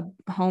a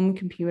home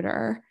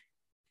computer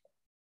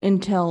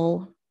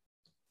until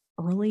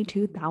early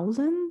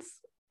 2000s,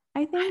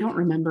 I think. I don't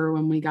remember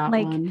when we got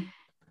one.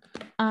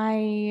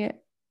 I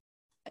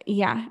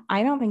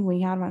don't think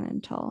we had one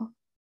until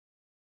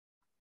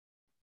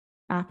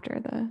after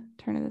the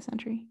turn of the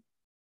century.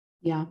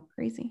 Yeah.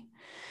 Crazy.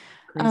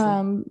 But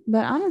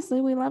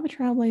honestly, we love a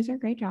trailblazer.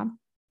 Great job.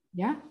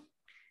 Yeah.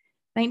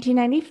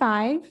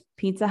 1995,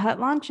 Pizza Hut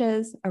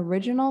launches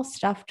original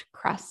stuffed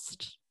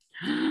crust,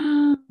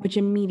 which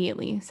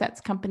immediately sets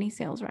company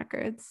sales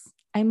records.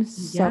 I'm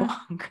so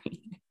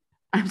hungry.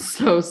 I'm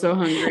so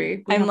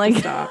hungry. I'm like,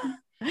 stop.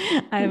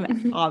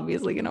 I'm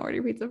obviously going to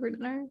order pizza for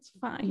dinner. It's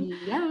fine.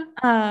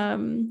 Yeah.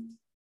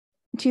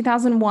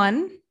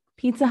 2001,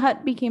 Pizza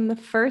Hut became the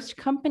first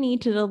company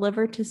to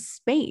deliver to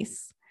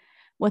space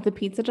with a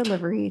pizza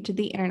delivery to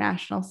the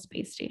International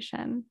Space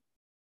Station.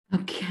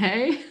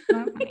 Okay. I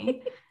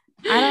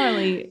don't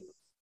really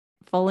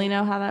fully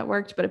know how that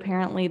worked, but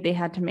apparently they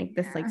had to make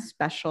this like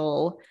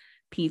special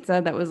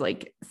pizza that was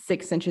like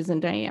 6 inches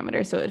in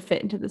diameter so it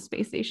fit into the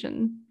space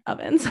station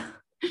ovens.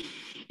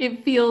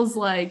 It feels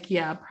like,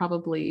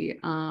 probably,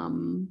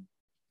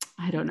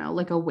 I don't know,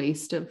 like a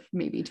waste of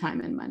maybe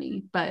time and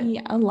money, but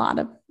a lot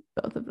of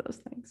both of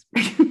those things.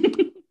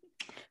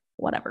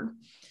 Whatever.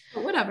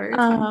 It's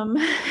fine.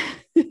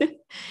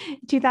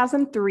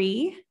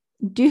 2003,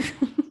 due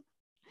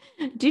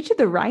to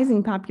the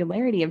rising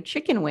popularity of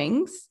chicken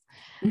wings,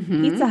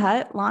 Pizza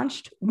Hut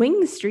launched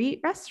Wing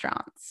Street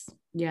restaurants.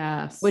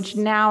 Yes. Which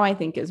now I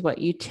think is what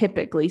you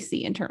typically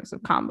see in terms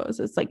of combos.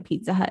 It's like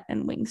Pizza Hut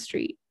and Wing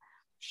Street.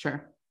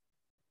 Sure.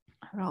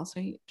 I would also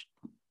eat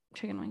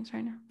chicken wings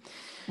right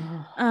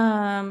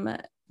now.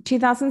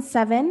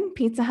 2007,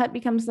 Pizza Hut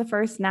becomes the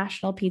first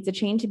national pizza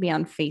chain to be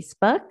on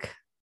Facebook.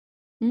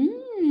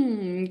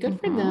 Good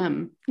for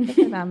them. Good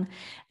for them.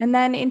 And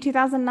then in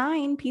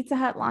 2009, Pizza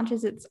Hut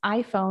launches its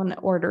iPhone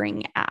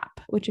ordering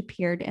app, which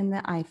appeared in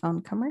the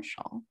iPhone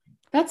commercial.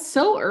 That's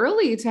so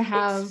early to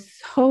have.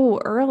 It's so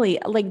early.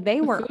 Like they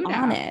were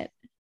on it.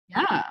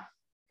 Yeah.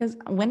 Because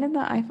when did the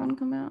iPhone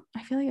come out?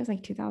 I feel like it was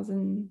like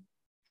 2000.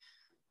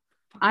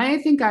 I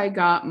think I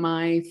got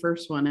my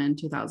first one in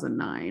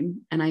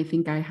 2009. And I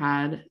think I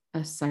had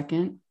a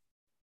second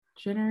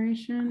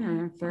generation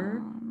or a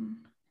third.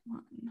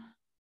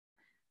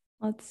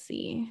 Let's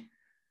see.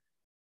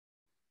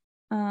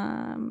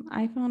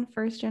 iPhone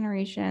first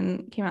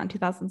generation came out in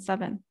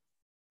 2007.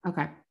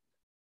 Okay.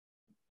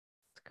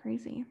 It's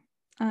crazy.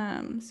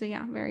 So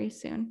yeah, very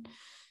soon.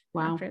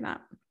 Wow. After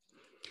that.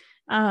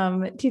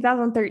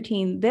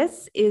 2013,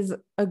 this is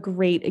a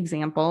great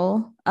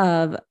example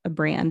of a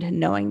brand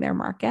knowing their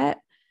market.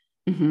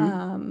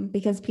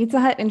 Because Pizza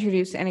Hut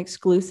introduced an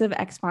exclusive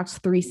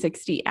Xbox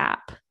 360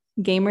 app.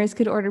 Gamers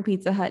could order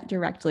Pizza Hut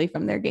directly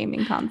from their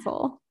gaming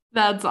console.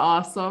 That's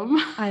awesome.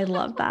 I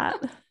love that.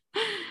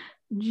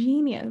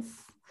 Genius.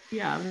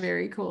 Yeah,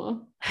 very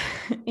cool.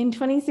 In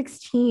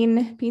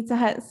 2016, Pizza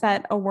Hut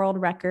set a world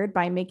record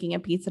by making a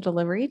pizza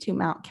delivery to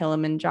Mount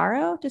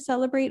Kilimanjaro to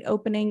celebrate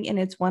opening in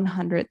its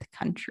 100th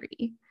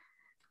country.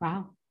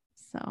 Wow.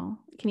 So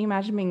can you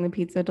imagine being the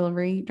pizza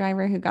delivery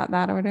driver who got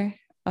that order?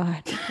 Oh,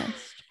 I'd be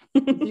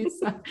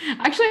pissed.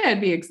 Actually,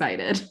 I'd be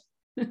excited.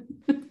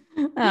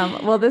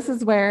 Well, this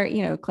is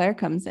where, Claire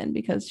comes in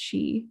because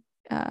she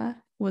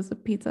was a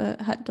Pizza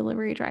Hut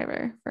delivery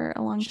driver for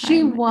a long time.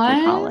 She was?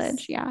 After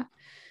college. Yeah.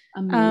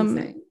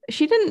 Amazing.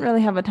 She didn't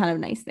really have a ton of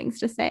nice things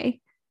to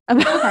say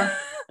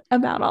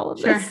about all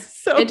of this.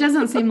 So it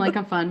doesn't seem like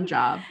a fun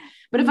job.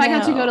 But if I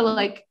got to go to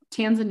like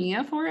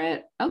Tanzania for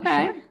it,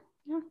 okay.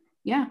 Sure.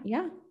 Yeah.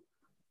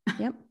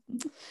 Yep.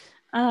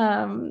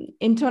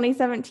 In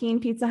 2017,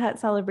 Pizza Hut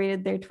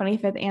celebrated their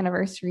 25th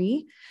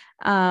anniversary.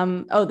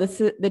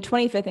 This is the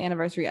 25th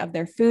anniversary of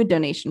their food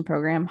donation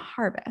program,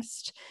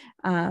 Harvest.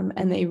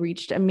 And they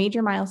reached a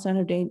major milestone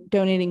of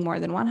donating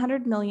more than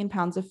 100 million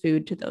pounds of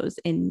food to those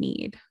in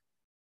need.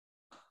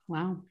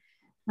 Wow.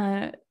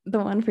 The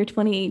one for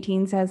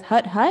 2018 says,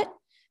 Hut.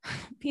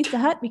 Pizza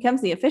Hut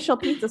becomes the official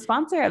pizza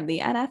sponsor of the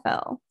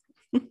NFL.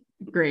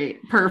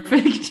 Great.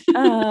 Perfect.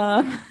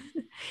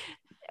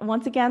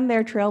 Once again,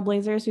 they're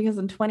trailblazers because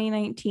in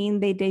 2019,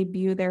 they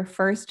debut their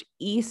first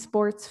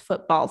esports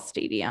football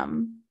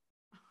stadium.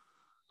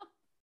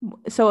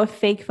 So a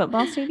fake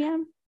football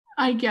stadium?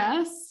 I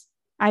guess.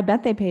 I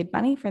bet they paid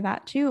money for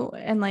that too.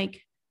 And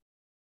like,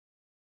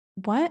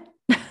 what?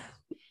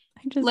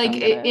 I just like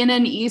in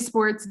an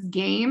esports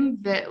game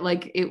that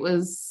like it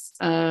was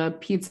a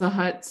Pizza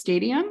Hut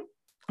stadium?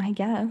 I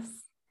guess.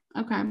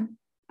 Okay.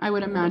 I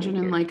would imagine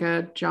in like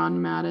a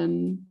John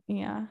Madden.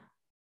 Yeah.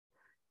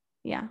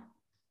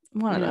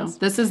 One of those.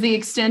 This is the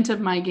extent of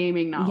my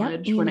gaming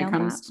knowledge when it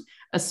comes,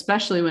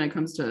 especially when it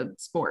comes to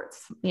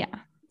sports. Yeah.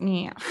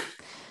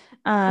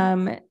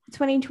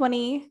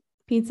 2020,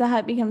 Pizza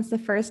Hut becomes the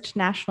first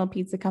national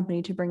pizza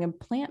company to bring a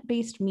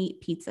plant-based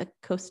meat pizza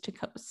coast to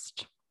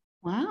coast.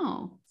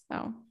 Wow.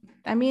 So,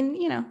 I mean,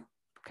 you know,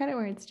 credit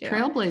where it's due.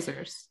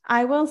 Trailblazers.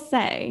 I will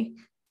say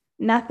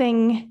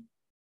nothing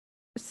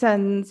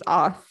sends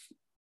off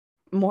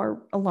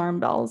more alarm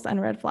bells and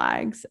red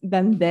flags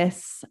than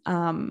this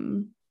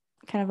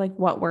kind of like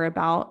what we're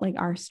about, like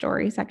our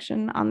story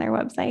section on their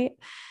website.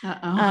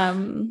 I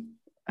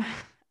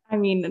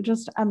mean,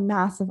 just a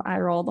massive eye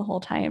roll the whole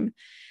time.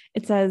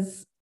 It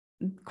says,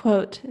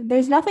 quote,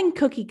 "There's nothing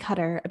cookie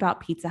cutter about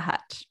Pizza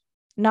Hut.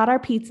 Not our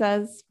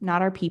pizzas,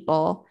 not our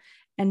people,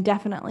 and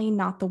definitely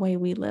not the way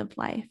we live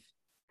life.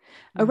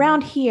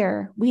 Around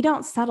here, we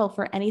don't settle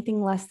for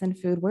anything less than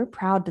food we're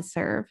proud to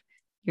serve."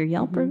 Your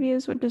Yelp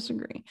reviews would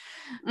disagree.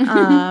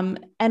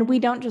 And we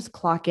don't just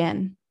clock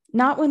in.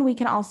 Not when we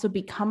can also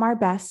become our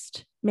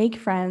best, make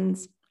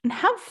friends, and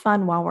have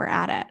fun while we're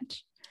at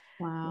it.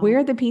 Wow.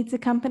 We're the pizza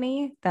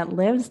company that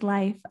lives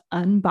life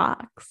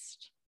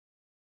unboxed.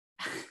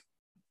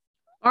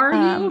 Are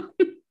you?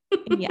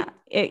 Yeah,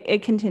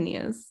 it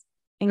continues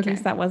in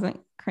case that wasn't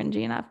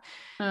cringy enough.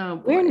 Oh,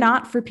 boy. We're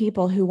not for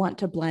people who want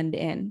to blend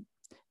in.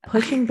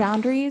 Pushing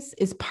boundaries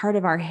is part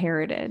of our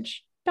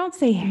heritage. Don't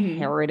say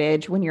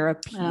heritage when you're a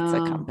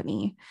pizza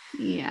company.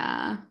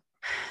 Yeah.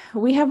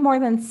 We have more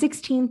than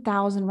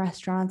 16,000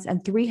 restaurants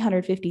and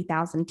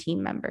 350,000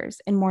 team members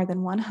in more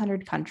than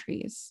 100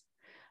 countries.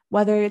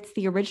 Whether it's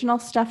the original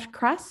stuffed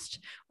crust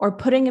or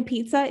putting a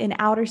pizza in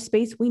outer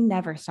space, we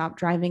never stop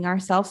driving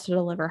ourselves to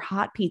deliver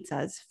hot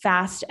pizzas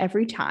fast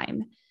every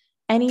time,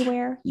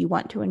 anywhere you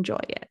want to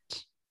enjoy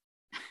it.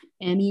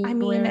 Anywhere. I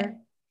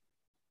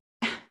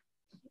mean,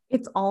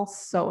 it's all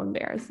so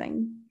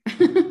embarrassing.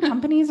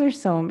 Companies are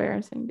so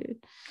embarrassing,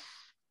 dude.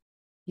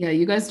 Yeah,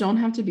 you guys don't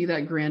have to be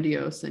that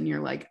grandiose in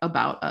your like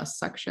about us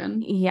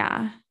section.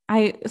 Yeah.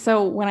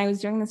 So when I was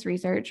doing this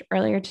research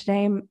earlier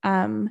today,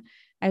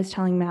 I was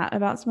telling Matt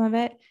about some of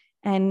it,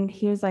 and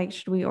he was like,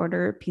 should we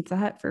order Pizza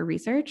Hut for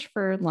research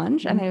for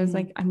lunch? And I was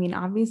like, I mean,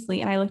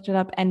 obviously. And I looked it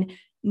up, and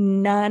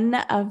none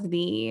of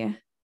the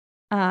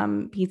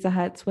Pizza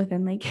Huts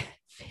within like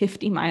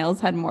 50 miles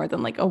had more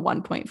than like a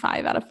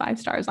 1.5 out of 5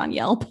 stars on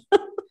Yelp.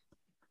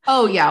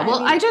 Oh yeah.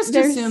 Well, I just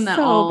assume that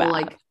all bad.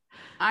 like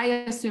I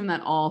assume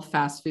that all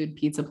fast food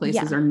pizza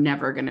places are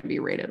never going to be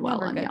rated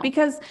well on Yelp.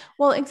 Because,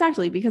 well,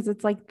 exactly, because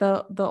it's like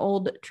the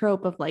old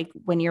trope of like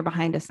when you're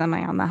behind a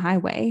semi on the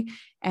highway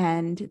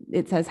and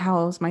it says,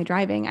 how's my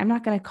driving? I'm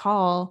not going to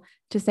call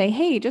to say,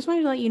 hey, just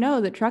wanted to let you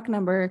know that truck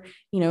number,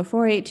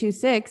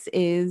 4826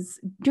 is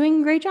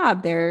doing a great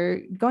job.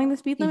 They're going the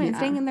speed limit and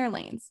staying in their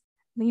lanes.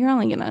 You're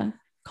only going to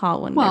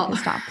call when they're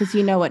pissed off because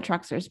you know what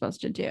trucks are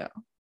supposed to do.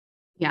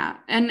 Yeah.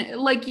 And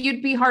like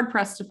you'd be hard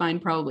pressed to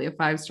find probably a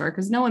 5-star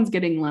because no one's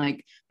getting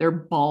like their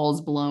balls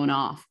blown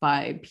off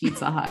by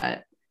Pizza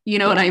Hut. You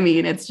know what I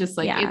mean? It's just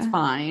like, it's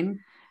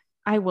fine.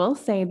 I will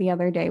say the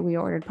other day we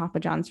ordered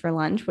Papa John's for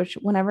lunch, which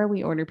whenever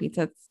we order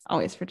pizza, it's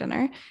always for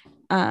dinner.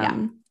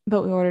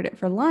 But we ordered it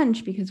for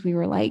lunch because we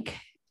were like,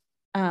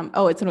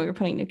 it's when we were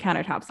putting new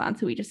countertops on.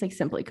 So we just like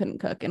simply couldn't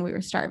cook and we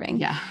were starving.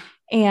 Yeah.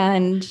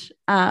 And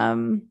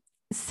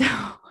so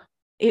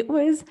it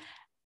was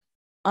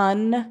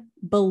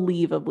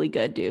unbelievably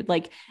good, dude.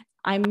 Like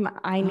I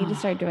need to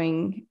start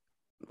doing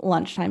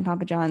lunchtime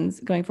Papa John's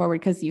going forward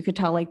because you could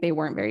tell like they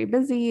weren't very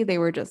busy. They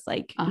were just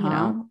like,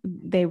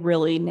 they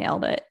really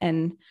nailed it.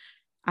 And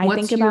I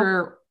think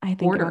about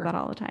that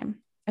all the time.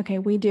 Okay,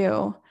 we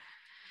do.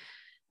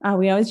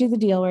 We always do the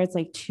deal where it's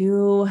like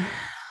 2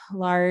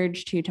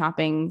 large, 2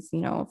 toppings,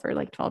 for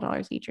like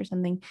 $12 each or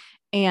something.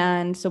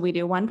 And so we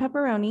do 1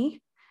 pepperoni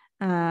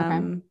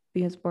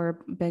because we're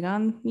big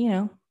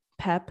on,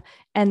 pep.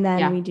 And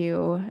then we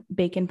do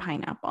bacon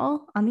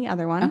pineapple on the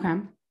other one. Okay.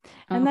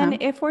 And then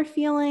if we're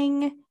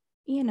feeling,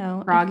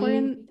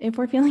 froggy. if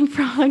we're feeling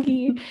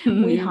froggy,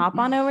 we hop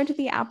on over to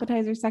the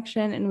appetizer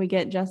section and we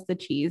get just the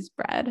cheese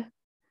bread.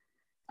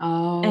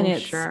 Oh, and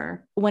it's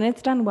sure. When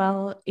it's done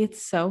well,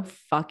 it's so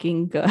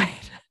fucking good.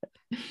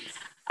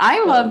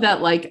 I love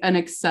that like an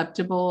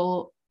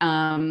acceptable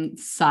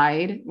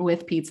side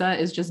with pizza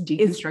is just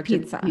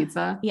deconstructed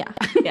pizza. Yeah.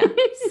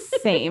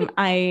 Same.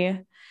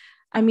 I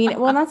mean,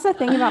 well, that's the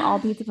thing about all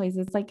pizza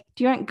places. Like,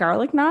 do you want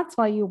garlic knots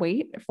while you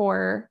wait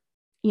for,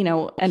 an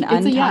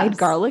untied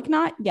garlic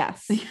knot?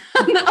 Yes.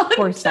 Of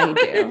course I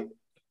do.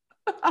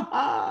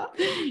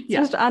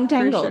 Just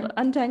untangled. Sure.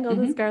 Untangled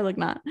is garlic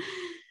knot.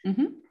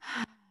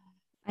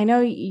 I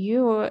know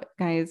you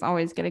guys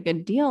always get a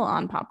good deal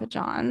on Papa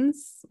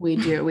John's. We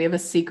do. We have a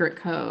secret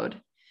code.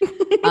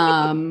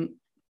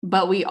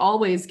 But we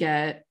always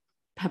get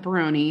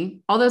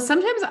pepperoni. Although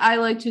sometimes I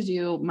like to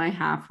do my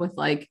half with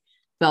like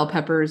bell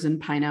peppers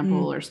and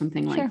pineapple or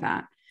something like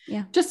that.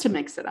 Yeah. Just to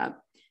mix it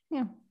up.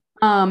 Yeah.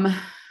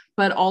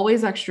 But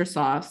always extra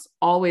sauce,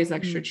 always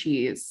extra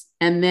cheese.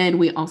 And then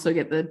we also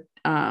get the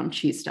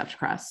cheese stuffed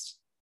crust.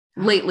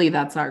 Lately,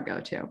 that's our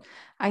go-to.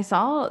 I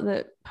saw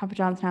that Papa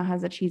John's now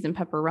has a cheese and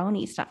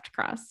pepperoni stuffed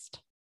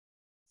crust.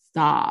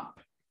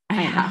 Stop. I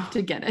have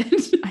to get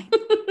it.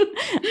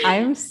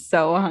 I'm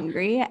so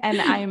hungry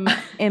and I'm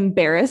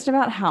embarrassed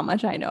about how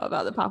much I know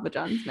about the Papa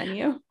John's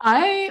menu.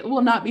 I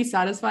will not be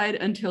satisfied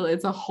until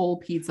it's a whole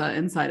pizza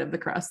inside of the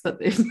crust that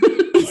they've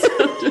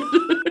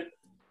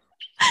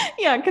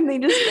Yeah, can they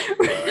just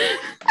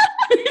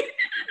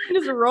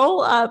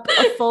roll up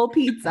a full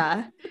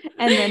pizza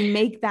and then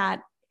bake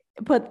that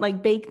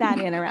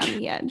in around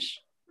the edge?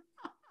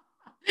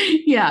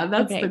 Yeah,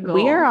 that's the goal.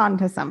 We are on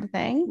to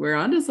something. We're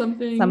on to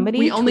something. Somebody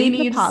we only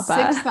need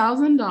Papa.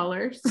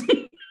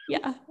 $6,000.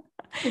 Yeah,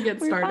 to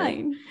get started.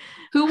 Fine.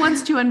 Who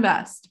wants to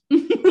invest?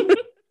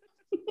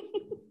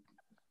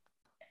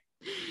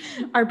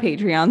 Our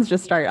Patreons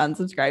just start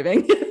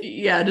unsubscribing.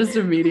 Yeah, just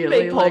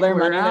immediately. They pull their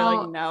money. They're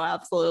like, no,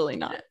 absolutely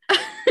not.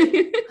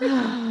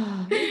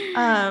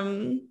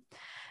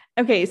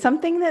 Okay,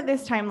 something that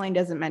this timeline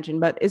doesn't mention,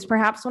 but is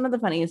perhaps one of the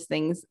funniest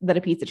things that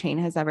a pizza chain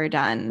has ever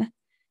done.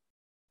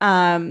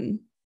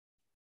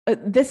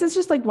 This is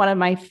just like one of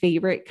my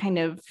favorite kind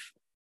of,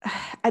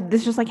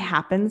 this just like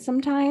happens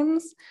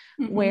sometimes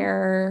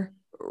where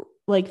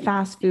like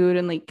fast food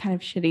and like kind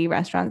of shitty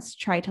restaurants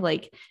try to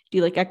like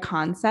do like a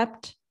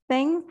concept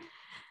thing.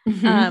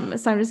 So I'm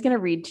just going to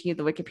read to you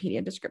the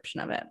Wikipedia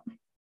description of it.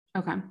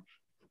 Okay.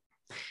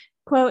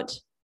 Quote,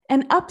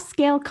 an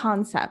upscale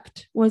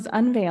concept was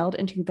unveiled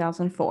in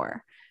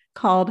 2004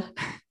 called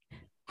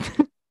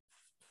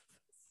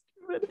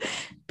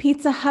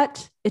Pizza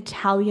Hut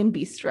Italian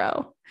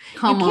Bistro. You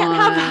can't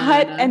have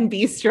Hut and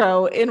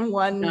Bistro in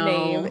one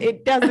name.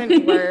 It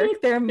doesn't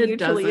work. They're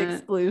mutually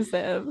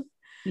exclusive.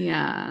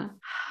 Yeah.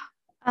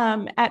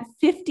 At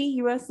 50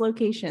 US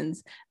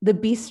locations, the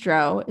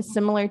bistro is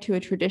similar to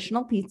a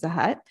traditional Pizza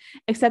Hut,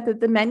 except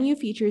that the menu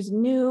features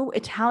new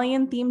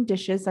Italian-themed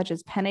dishes such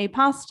as penne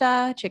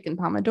pasta, chicken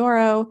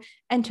pomodoro,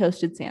 and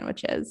toasted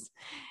sandwiches.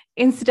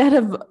 Instead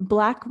of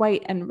black,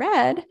 white, and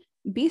red,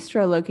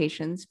 bistro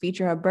locations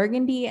feature a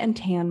burgundy and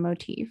tan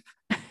motif.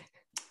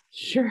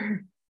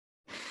 Sure.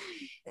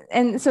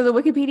 And so the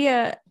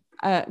Wikipedia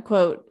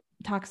quote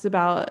talks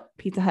about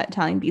Pizza Hut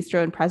Italian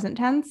Bistro in present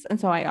tense. And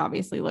so I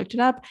obviously looked it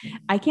up.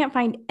 I can't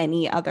find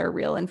any other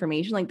real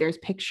information. Like there's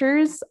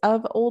pictures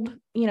of old,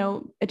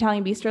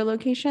 Italian bistro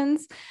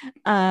locations,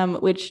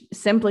 which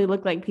simply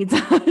look like Pizza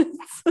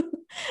Huts.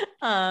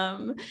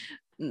 But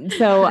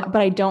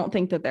I don't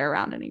think that they're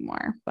around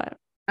anymore, but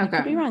I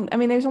could be wrong. I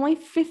mean, there's only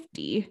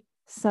 50,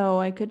 so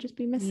I could just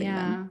be missing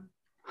them.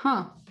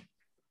 Huh.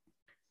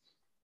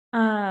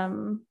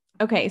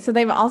 Okay, so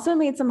they've also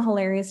made some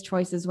hilarious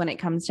choices when it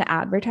comes to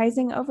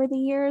advertising over the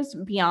years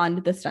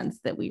beyond the stunts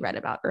that we read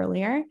about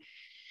earlier.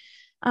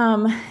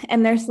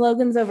 And their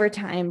slogans over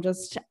time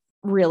just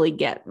really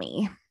get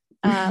me.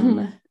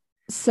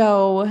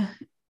 So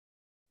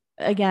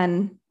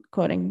again,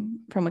 quoting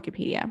from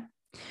Wikipedia,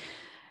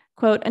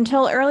 quote,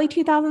 until early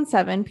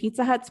 2007,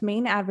 Pizza Hut's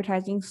main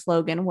advertising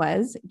slogan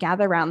was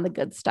 "Gather Round the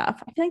Good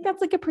Stuff." I feel like that's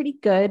like a pretty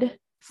good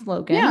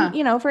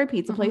slogan, for a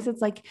pizza place. It's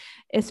like,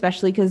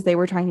 especially because they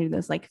were trying to do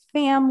this like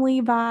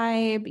family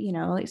vibe,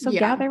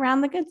 gather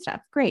around the good stuff.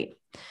 Great.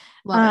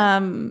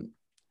 Love it.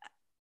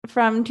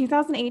 From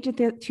 2008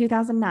 to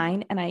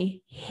 2009, and I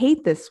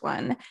hate this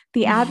one,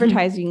 the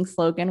advertising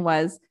slogan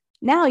was,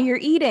 "Now you're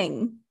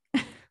eating."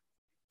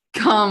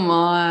 Come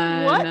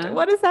on.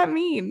 What does that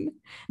mean?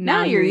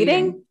 Now you're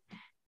eating?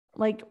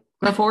 Like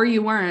before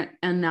you weren't,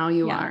 and now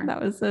you are. That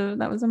was a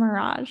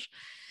mirage.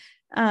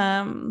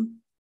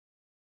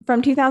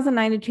 From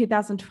 2009 to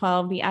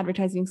 2012, the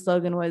advertising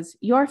slogan was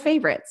 "Your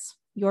favorites,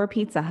 your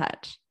Pizza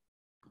Hut."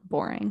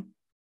 Boring.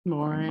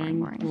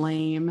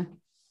 Lame.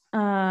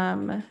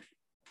 From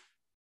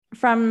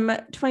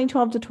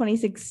 2012 to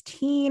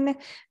 2016,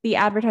 the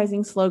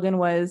advertising slogan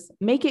was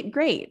 "Make it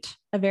great,"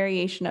 a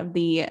variation of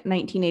the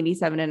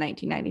 1987 and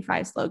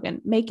 1995 slogan,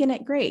 "Making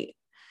it great."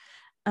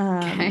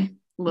 Okay.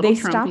 They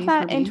stopped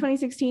that in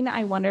 2016.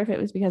 I wonder if it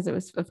was because it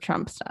was of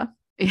Trump stuff.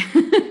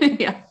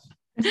 Yeah.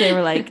 They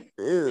were like,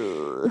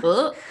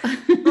 ugh.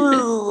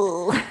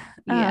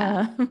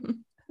 Yeah.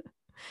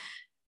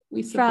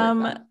 We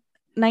from that.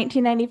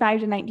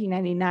 1995 to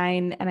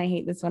 1999, and I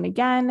hate this one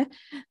again.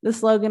 The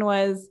slogan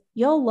was,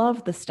 "You'll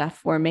love the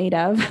stuff we're made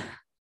of."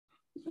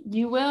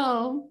 You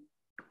will.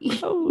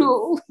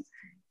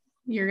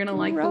 You're gonna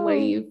like the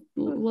way you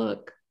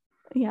look.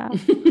 Yeah.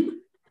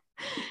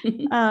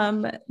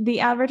 The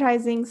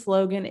advertising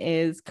slogan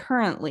is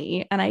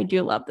currently, and I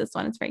do love this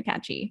one, it's very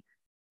catchy,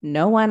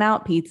 "No one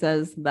out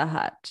pizzas the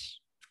Hut."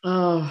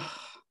 Oh,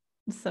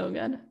 so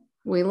good.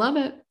 We love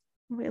it.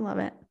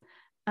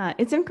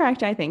 It's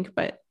incorrect, I think,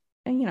 but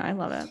I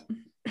love it.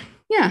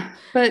 Yeah,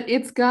 but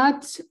it's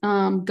got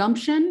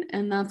gumption,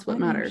 and that's what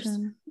matters.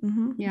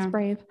 Yeah, it's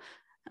brave.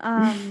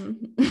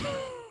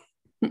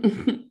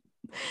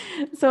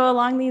 So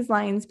along these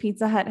lines,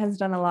 Pizza Hut has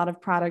done a lot of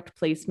product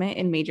placement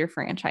in major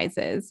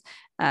franchises.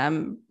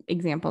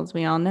 Examples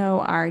we all know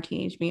are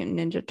Teenage Mutant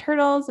Ninja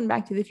Turtles and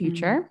Back to the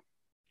Future.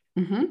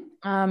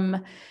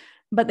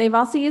 But they've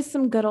also used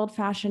some good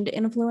old-fashioned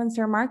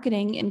influencer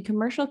marketing in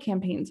commercial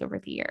campaigns over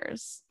the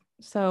years.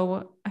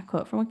 So a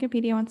quote from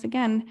Wikipedia once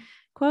again,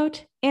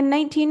 Quote, in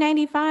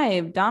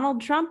 1995,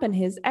 Donald Trump and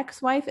his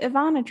ex-wife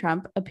Ivana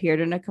Trump appeared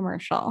in a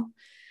commercial.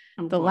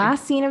 The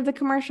last scene of the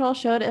commercial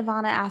showed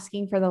Ivana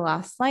asking for the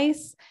last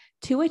slice,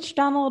 to which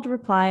Donald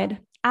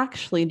replied,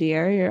 actually,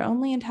 dear, you're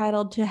only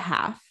entitled to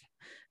half.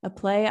 A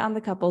play on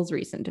the couple's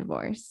recent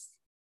divorce.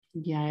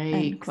 Yikes.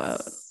 End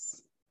quote.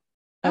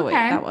 Oh, wait,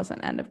 that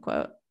wasn't end of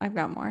quote. I've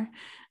got more.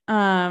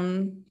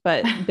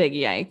 But big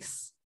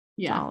yikes.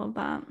 Yeah. All of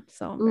that.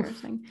 So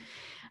embarrassing.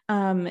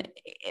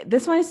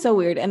 This one is so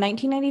weird. In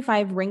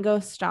 1995,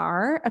 Ringo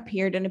Starr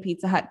appeared in a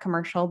Pizza Hut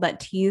commercial that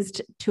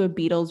teased to a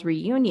Beatles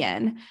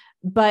reunion,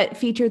 but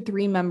featured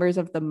 3 members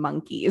of the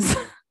Monkees.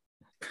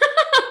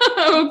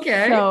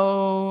 Okay.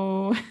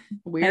 So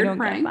weird I don't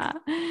prank. get that.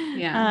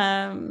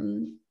 Yeah.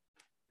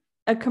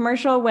 A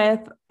commercial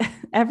with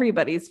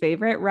everybody's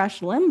favorite,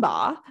 Rush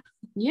Limbaugh.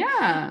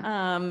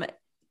 Yeah.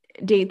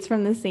 Dates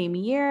from the same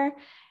year,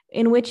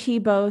 in which he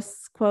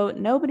boasts, quote,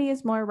 nobody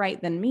is more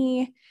right than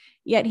me.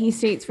 Yet he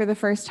states for the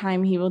first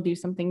time he will do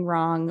something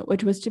wrong,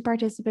 which was to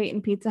participate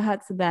in Pizza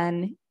Hut's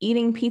then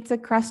Eating Pizza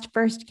Crust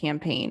First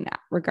campaign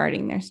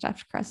regarding their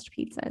stuffed crust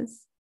pizzas.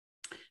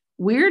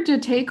 Weird to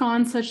take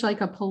on such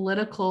like a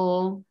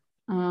political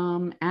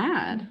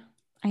ad.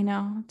 I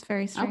know. It's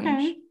very strange.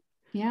 Okay.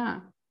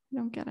 Yeah. I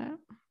don't get it.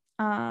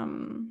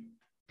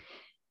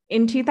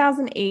 In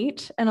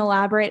 2008, an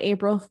elaborate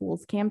April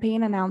Fool's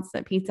campaign announced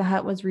that Pizza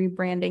Hut was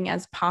rebranding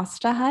as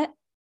Pasta Hut.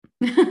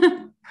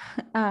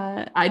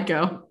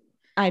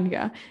 I'd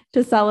go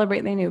to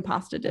celebrate their new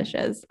pasta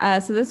dishes.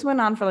 So this went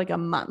on for like a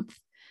month.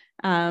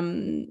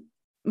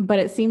 But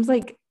it seems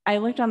like I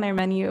looked on their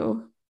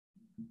menu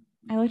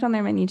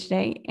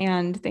today,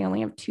 and they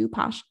only have two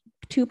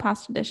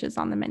pasta dishes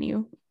on the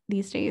menu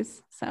these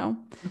days. So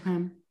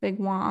big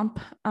womp.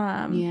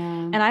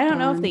 And I don't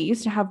know if they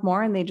used to have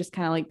more and they just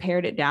kind of like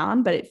pared it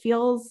down, but it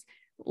feels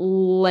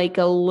like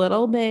a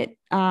little bit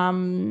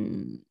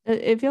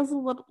it feels a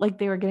little like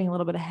they were getting a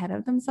little bit ahead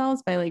of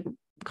themselves by like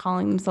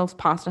calling themselves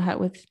Pasta Hut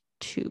with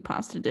 2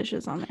 pasta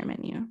dishes on their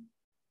menu.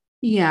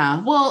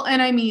 Yeah. Well,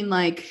 and I mean,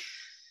 like,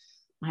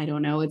 I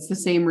don't know. It's the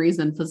same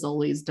reason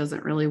Fazoli's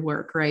doesn't really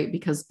work, right?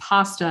 Because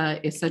pasta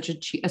is such a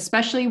cheap,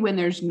 especially when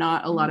there's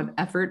not a lot of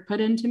effort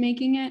put into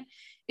making it,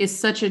 is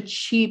such a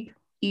cheap,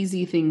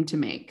 easy thing to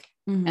make.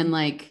 Mm-hmm. And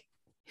like,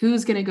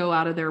 who's going to go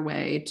out of their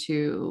way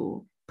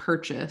to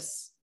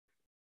purchase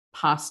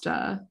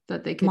pasta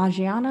that they could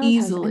Maggiano's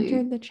easily has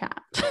entered the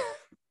chat?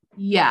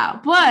 Yeah,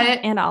 but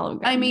and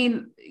Olive Garden. I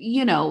mean,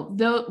 you know,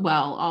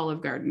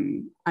 Olive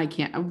Garden, I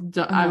can't.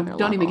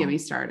 Don't even get me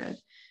started.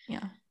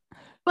 Yeah.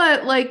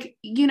 But like,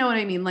 you know what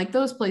I mean? Like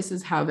those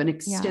places have an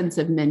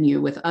extensive menu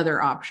with other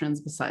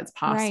options besides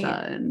pasta.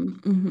 Right.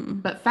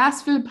 And but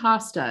fast food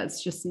pasta,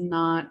 it's just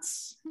not.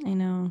 I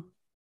know.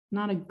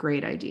 Not a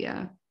great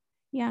idea.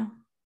 Yeah.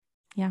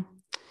 Yeah.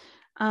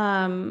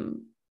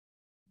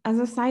 As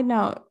a side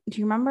note, do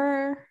you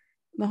remember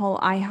the whole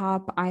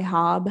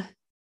IHOB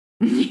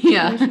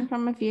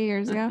from a few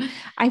years ago?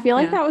 I feel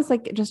like that was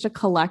like just a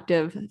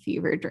collective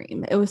fever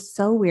dream. It was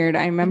so weird.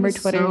 I remember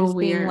Twitter so just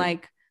being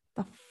like,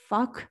 the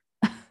fuck?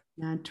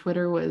 Yeah,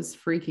 Twitter was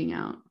freaking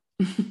out.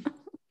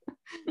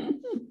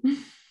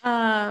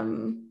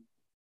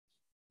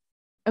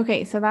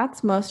 Okay, so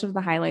that's most of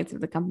the highlights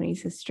of the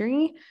company's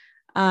history.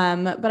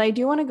 But I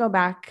do want to go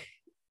back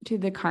to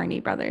the Carney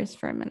brothers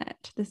for a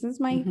minute. This is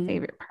my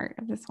favorite part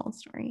of this whole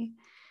story.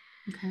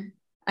 Okay.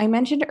 I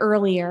mentioned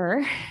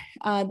earlier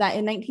that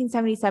in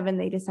 1977,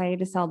 they decided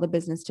to sell the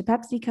business to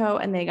PepsiCo,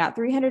 and they got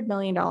 $300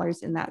 million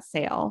in that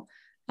sale,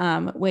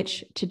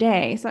 which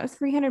today, so that was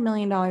 $300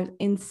 million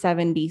in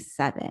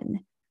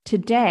 77.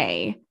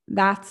 Today,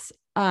 that's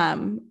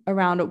around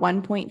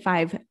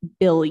 $1.5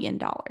 billion.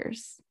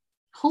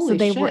 Holy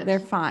shit. They're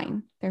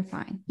fine. They're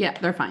fine. Yeah,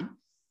 they're fine.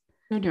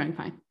 They're doing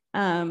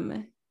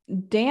fine.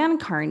 Dan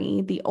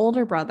Carney, the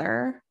older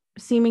brother,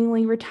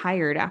 seemingly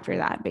retired after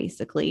that,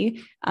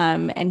 basically.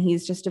 And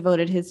he's just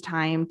devoted his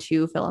time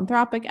to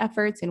philanthropic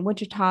efforts in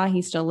Wichita.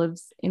 He still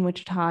lives in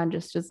Wichita and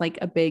just is like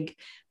a big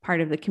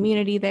part of the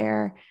community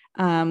there.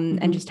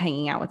 And just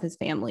hanging out with his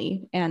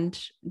family and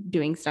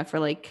doing stuff for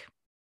like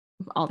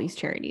all these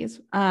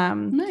charities.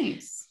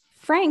 Nice.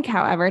 Frank,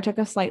 however, took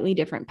a slightly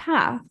different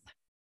path.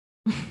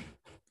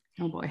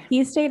 Oh boy.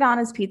 He stayed on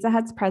as Pizza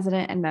Hut's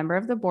president and member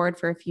of the board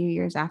for a few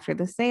years after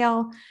the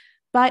sale.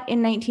 But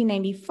in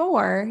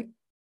 1994,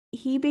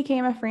 he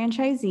became a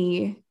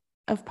franchisee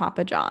of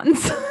Papa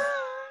John's.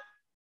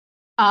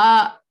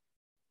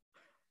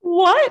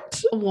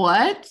 What?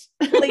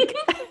 Like,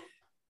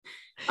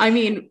 I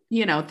mean,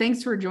 you know,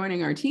 thanks for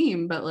joining our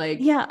team, but like,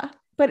 yeah,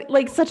 but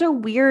like such a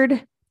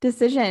weird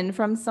decision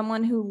from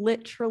someone who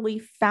literally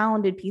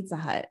founded Pizza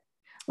Hut.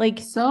 Like,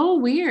 so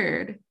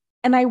weird.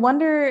 And I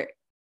wonder,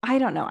 I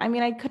don't know. I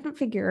mean, I couldn't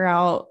figure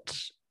out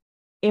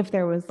if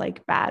there was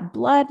like bad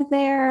blood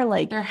there.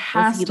 Like, there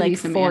has to be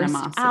some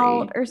animosity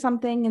out or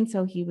something. And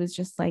so he was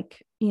just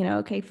like, you know,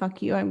 okay,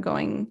 fuck you. I'm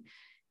going,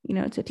 you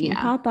know, to Team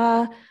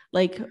Papa.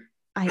 Like,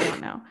 I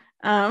don't know.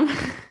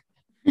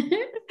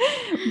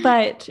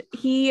 But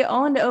he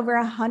owned over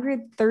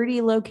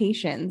 130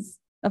 locations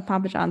of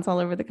Papa John's all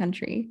over the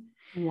country.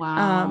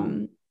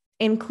 Wow.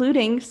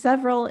 Including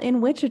several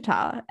in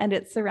Wichita and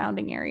its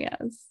surrounding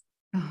areas.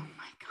 Oh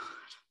my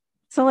God.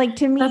 So like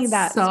to me, That's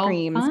that so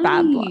screams funny.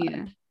 bad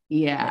blood.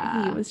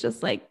 Yeah. He was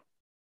just like,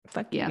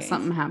 fuck you guys.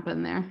 Something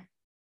happened there.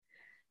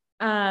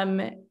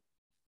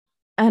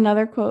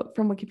 Another quote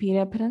from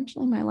Wikipedia,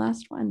 potentially my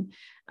last one.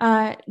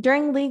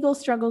 During legal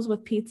struggles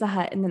with Pizza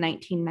Hut in the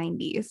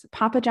 1990s,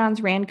 Papa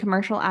John's ran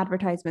commercial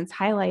advertisements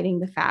highlighting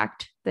the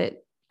fact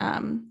that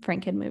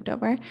Frank had moved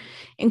over,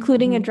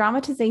 including a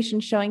dramatization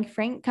showing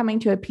Frank coming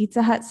to a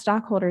Pizza Hut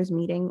stockholders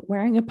meeting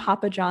wearing a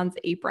Papa John's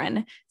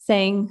apron,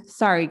 saying,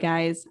 "Sorry,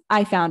 guys,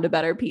 I found a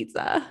better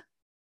pizza."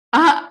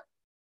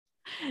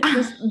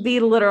 Just the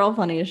literal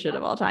funniest shit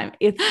of all time.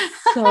 It's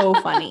so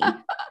funny.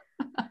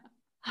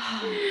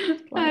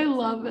 I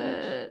love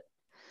it.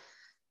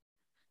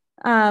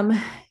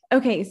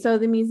 Okay, so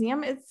the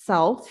museum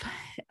itself,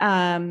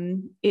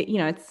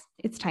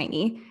 it's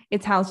tiny.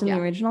 It's housed in the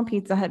original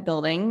Pizza Hut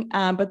building,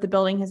 but the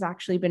building has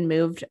actually been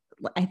moved,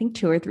 I think,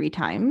 2 or 3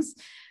 times.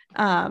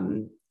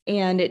 And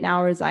it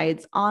now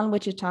resides on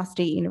Wichita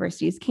State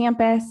University's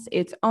campus.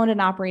 It's owned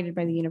and operated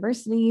by the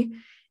university,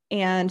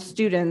 and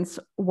students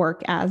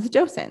work as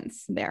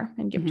docents there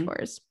and give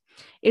tours.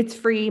 It's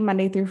free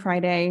Monday through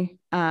Friday.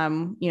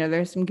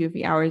 There's some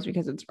goofy hours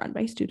because it's run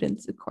by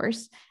students, of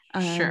course.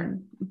 Sure.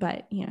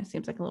 But, it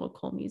seems like a little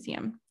cool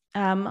museum.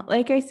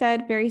 Like I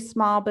said, very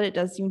small, but it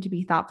does seem to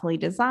be thoughtfully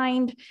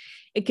designed.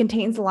 It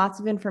contains lots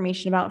of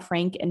information about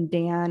Frank and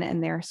Dan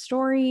and their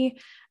story.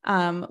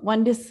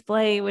 One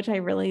display, which I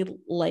really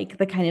like,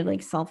 the kind of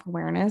like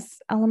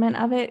self-awareness element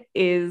of it,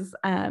 is,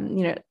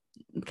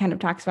 kind of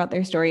talks about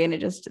their story, and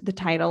the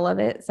title of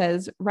it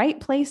says "Right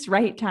Place,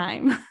 Right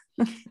Time."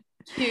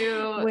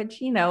 Cute.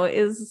 Which,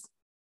 is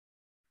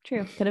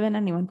true. Could have been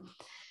anyone.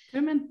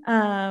 Could have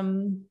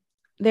been.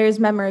 There's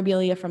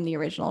memorabilia from the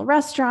original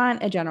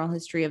restaurant, a general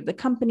history of the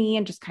company,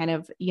 and just kind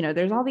of,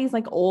 there's all these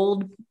like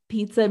old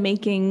pizza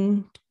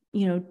making,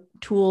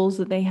 tools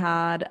that they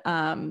had.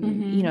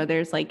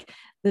 There's like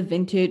the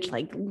vintage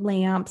like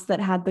lamps that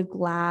had the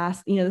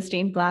glass, the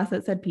stained glass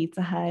that said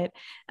Pizza Hut,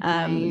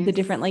 the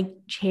different like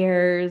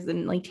chairs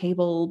and like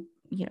table,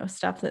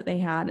 stuff that they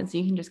had. And so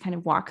you can just kind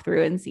of walk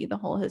through and see the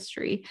whole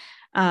history.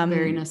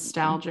 Very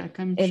nostalgic.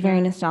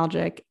 Very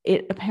nostalgic.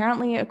 It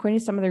apparently, according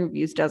to some of the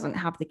reviews, doesn't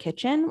have the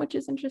kitchen, which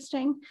is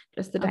interesting,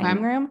 just the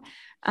dining room.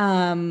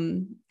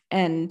 And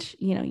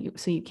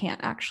so you can't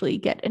actually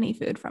get any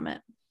food from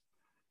it.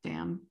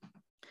 Damn.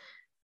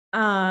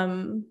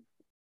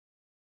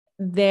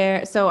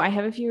 So I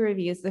have a few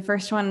reviews. The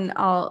first one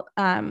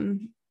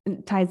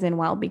ties in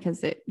well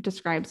because it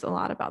describes a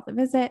lot about the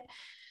visit.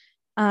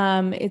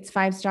 It's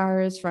 5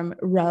 stars from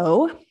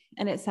Row,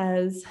 and it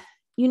says,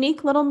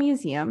 "Unique little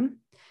museum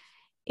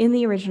in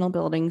the original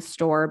building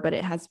store, but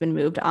it has been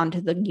moved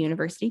onto the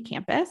university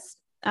campus,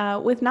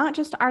 with not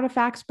just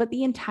artifacts, but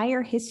the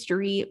entire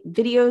history,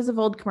 videos of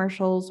old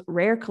commercials,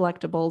 rare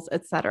collectibles,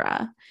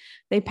 etc.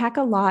 They pack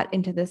a lot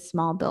into this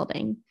small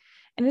building,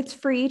 and it's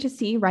free to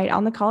see right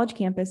on the college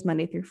campus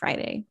Monday through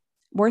Friday.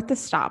 Worth the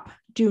stop.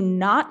 Do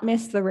not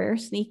miss the rare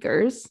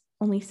sneakers,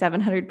 only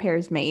 700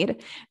 pairs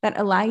made, that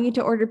allow you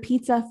to order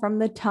pizza from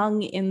the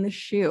tongue in the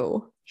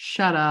shoe."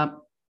 Shut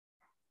up.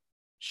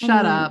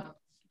 Shut up.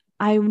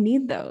 I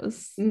need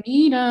those.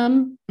 Need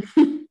them.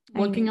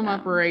 Looking them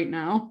up right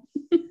now.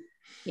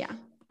 Yeah.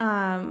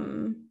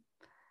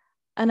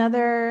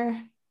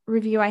 Another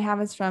review I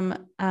have is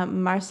from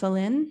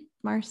Marcelin.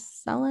 I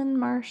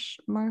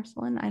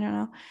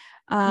don't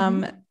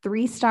know.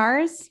 3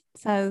 stars.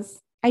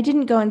 Says, "I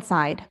didn't go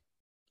inside,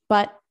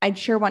 but I'd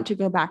sure want to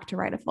go back to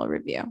write a full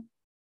review."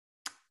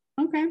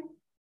 Okay.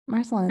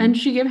 Marcelin. And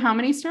she gave how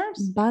many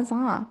stars? Buzz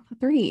off.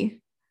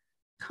 3.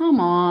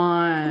 Come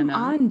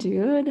on,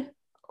 dude.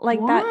 Like,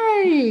 why?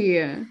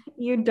 That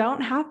you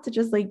don't have to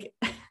just like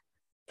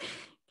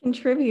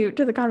contribute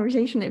to the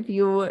conversation if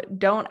you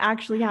don't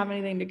actually have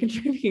anything to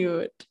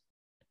contribute.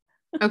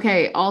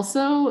 Okay.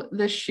 Also,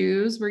 the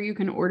shoes where you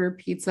can order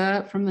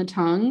pizza from the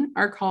tongue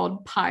are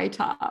called pie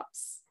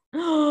tops.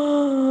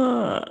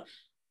 Oh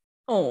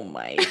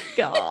my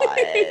God.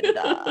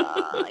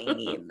 I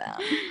need them.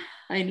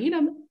 I need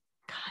them.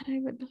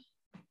 God,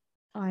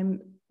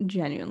 I'm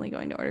genuinely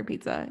going to order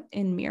pizza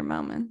in mere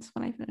moments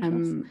when I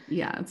finish this.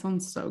 Yeah, it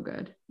sounds so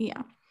good.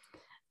 Yeah.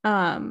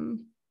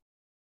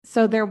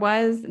 So there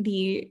was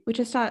the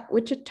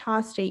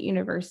Wichita State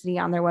University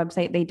on their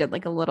website. They did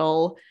like a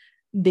little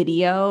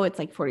video. It's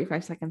like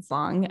 45 seconds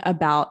long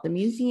about the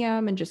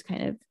museum and just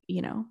kind of,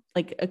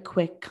 like a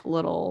quick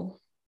little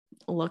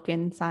look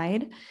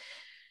inside.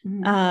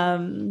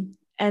 And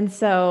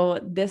so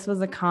this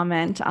was a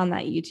comment on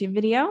that YouTube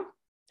video.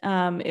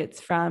 It's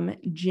from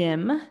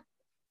Jim,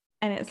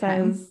 and it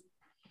says,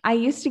 "I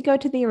used to go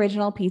to the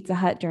original Pizza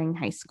Hut during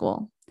high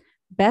school.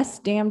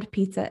 Best damned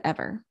pizza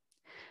ever.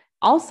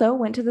 Also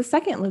went to the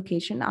second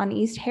location on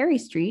East Harry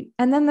Street,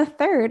 and then the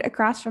third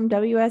across from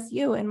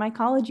WSU in my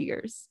college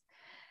years.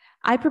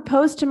 I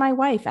proposed to my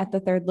wife at the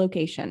third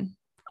location.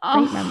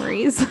 Great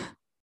memories."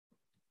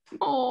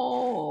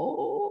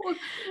 Oh,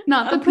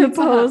 Not the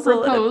Pizza Hut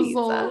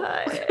proposal.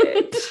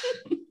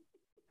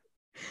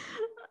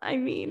 I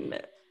mean,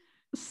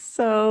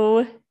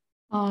 so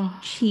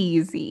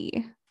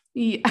cheesy.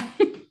 Yeah.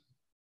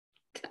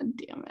 God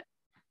damn it.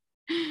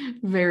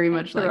 Very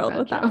much like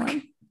that joke.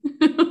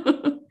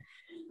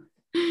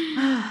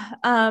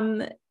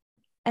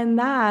 And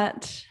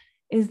that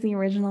is the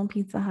original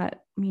Pizza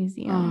Hut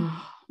museum.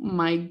 Oh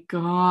my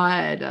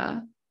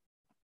God.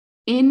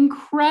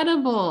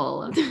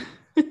 Incredible.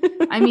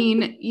 I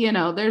mean, you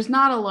know, there's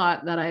not a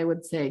lot that I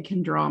would say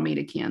can draw me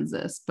to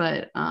Kansas,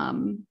 but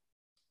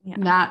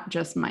that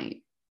just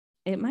might.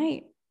 It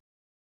might.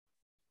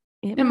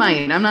 It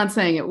might. I'm not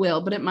saying it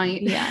will, but it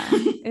might. Yeah.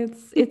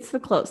 It's the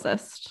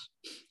closest.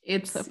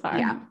 It's so far.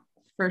 Yeah,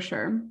 for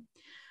sure.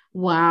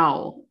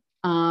 Wow.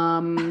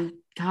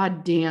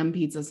 God damn,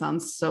 pizza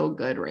sounds so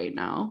good right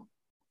now.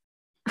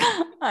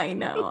 I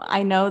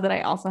know that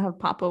I also have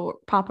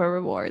Papa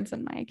rewards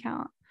in my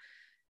account.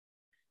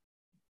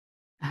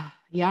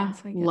 Yeah,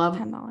 so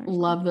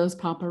love those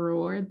Papa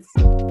rewards.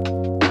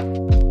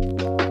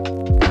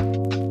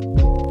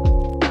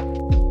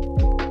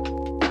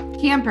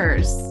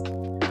 Campers.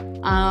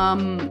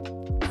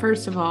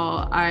 First of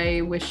all,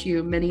 I wish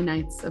you many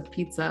nights of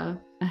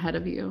pizza ahead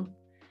of you.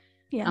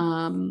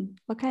 Yeah.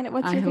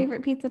 What's your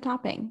favorite pizza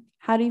topping?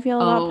 How do you feel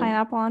about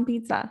pineapple on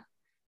pizza?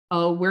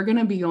 Oh, we're going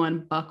to be going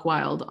buck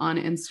wild on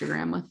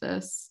Instagram with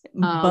this.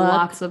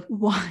 Lots of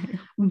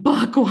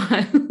buck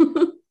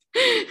wild.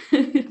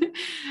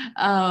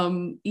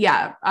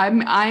 Yeah,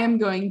 I am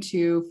going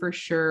to for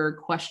sure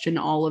question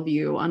all of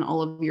you on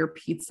all of your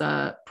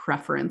pizza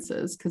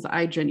preferences because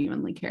I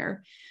genuinely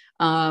care.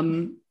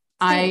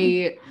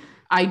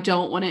 I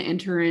don't want to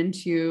enter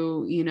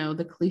into, you know,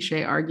 the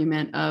cliche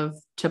argument of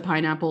to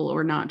pineapple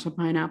or not to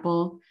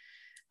pineapple,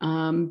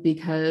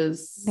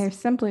 because there's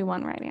simply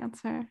one right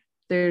answer.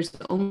 There's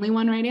only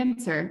one right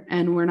answer,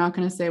 and we're not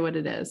going to say what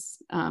it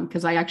is,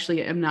 because I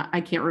actually am not. I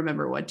can't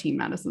remember what team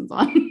Madison's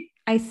on.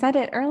 I said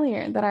it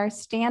earlier that our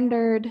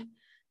standard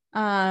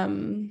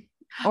order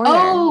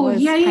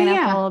was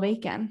pineapple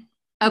bacon.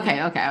 Okay.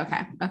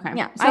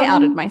 Yeah, so I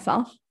outed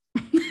myself.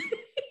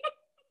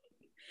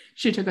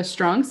 She took a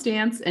strong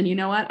stance, and you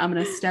know what? I'm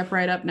going to step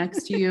right up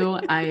next to you.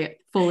 I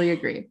fully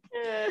agree.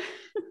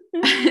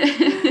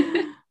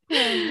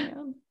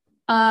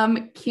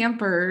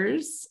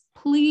 Campers,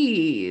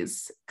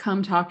 please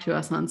come talk to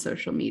us on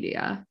social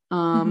media. A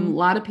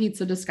lot of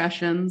pizza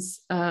discussions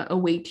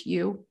await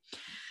you.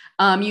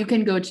 You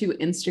can go to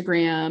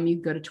Instagram, you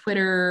can go to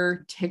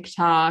Twitter,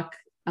 TikTok.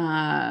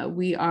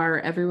 We are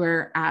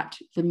everywhere at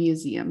the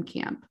Museum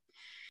Camp.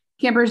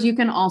 Campers, you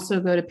can also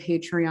go to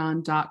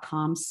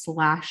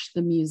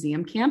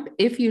patreon.com/themuseumcamp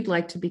if you'd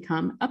like to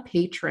become a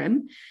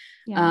patron.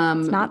 Yeah,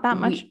 it's not that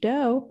much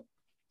dough.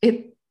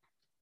 God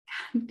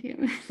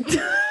damn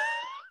it.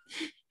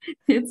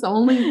 It's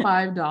only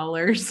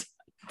 $5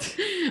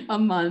 a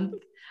month.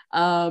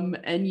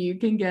 And you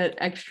can get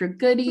extra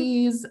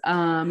goodies.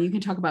 You can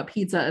talk about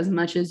pizza as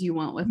much as you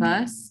want with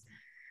us.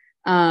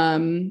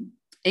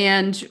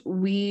 And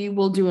we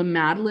will do a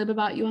Mad Lib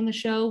about you on the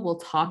show. We'll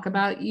talk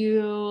about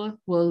you.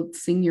 We'll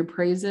sing your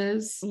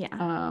praises.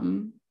 Yeah.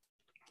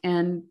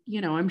 And,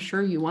 you know, I'm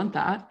sure you want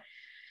that.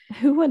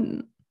 Who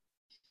wouldn't?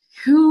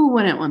 Who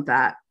wouldn't want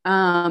that?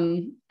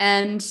 And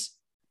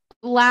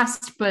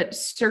last, but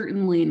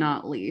certainly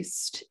not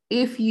least,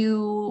 if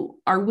you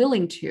are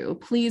willing to,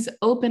 please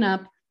open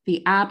up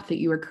the app that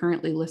you are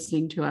currently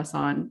listening to us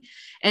on.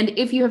 And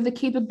if you have the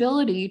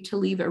capability to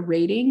leave a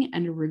rating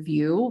and a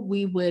review,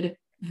 we would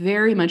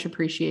very much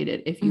appreciate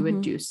it if you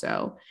would do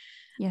so.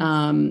 Yes.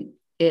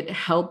 It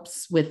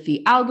helps with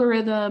the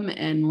algorithm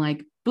and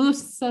like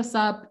boosts us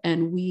up,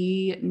 and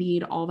we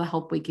need all the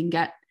help we can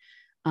get.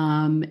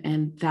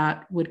 And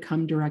that would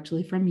come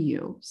directly from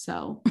you.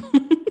 So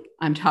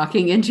I'm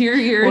talking into your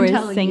ear and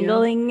telling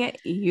singling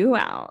you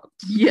out.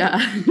 Yeah,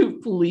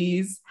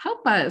 please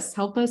help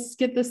us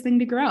get this thing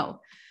to grow.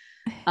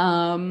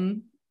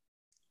 And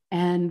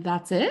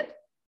that's it.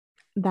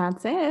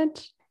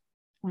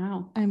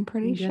 Wow. I'm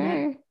pretty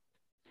sure.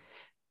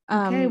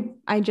 Okay.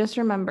 I just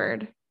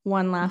remembered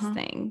one last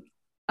thing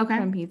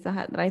from Pizza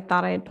Hut that I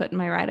thought I had put in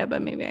my write-up,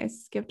 but maybe I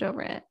skipped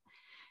over it.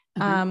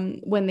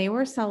 When they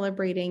were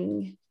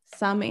celebrating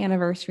some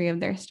anniversary of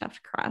their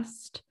stuffed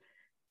crust,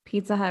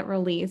 Pizza Hut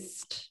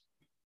released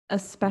a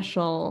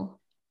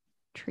special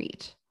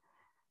treat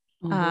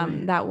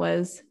that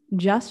was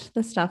just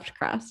the stuffed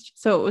crust.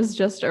 So it was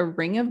just a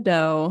ring of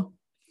dough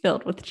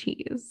filled with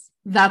cheese.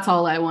 That's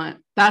all I want.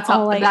 That's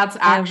all I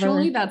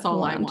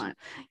want.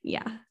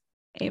 Yeah.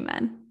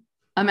 Amen.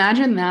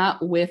 Imagine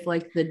that with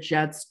like the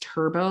Jets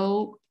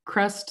turbo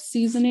crust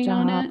seasoning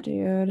on it.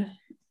 Dude.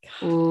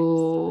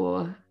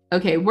 Oh.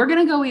 Okay, we're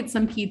going to go eat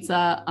some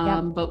pizza,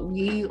 but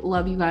we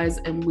love you guys,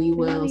 and we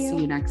will see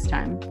you next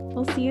time.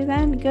 We'll see you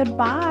then.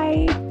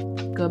 Goodbye.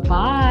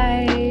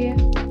 Goodbye.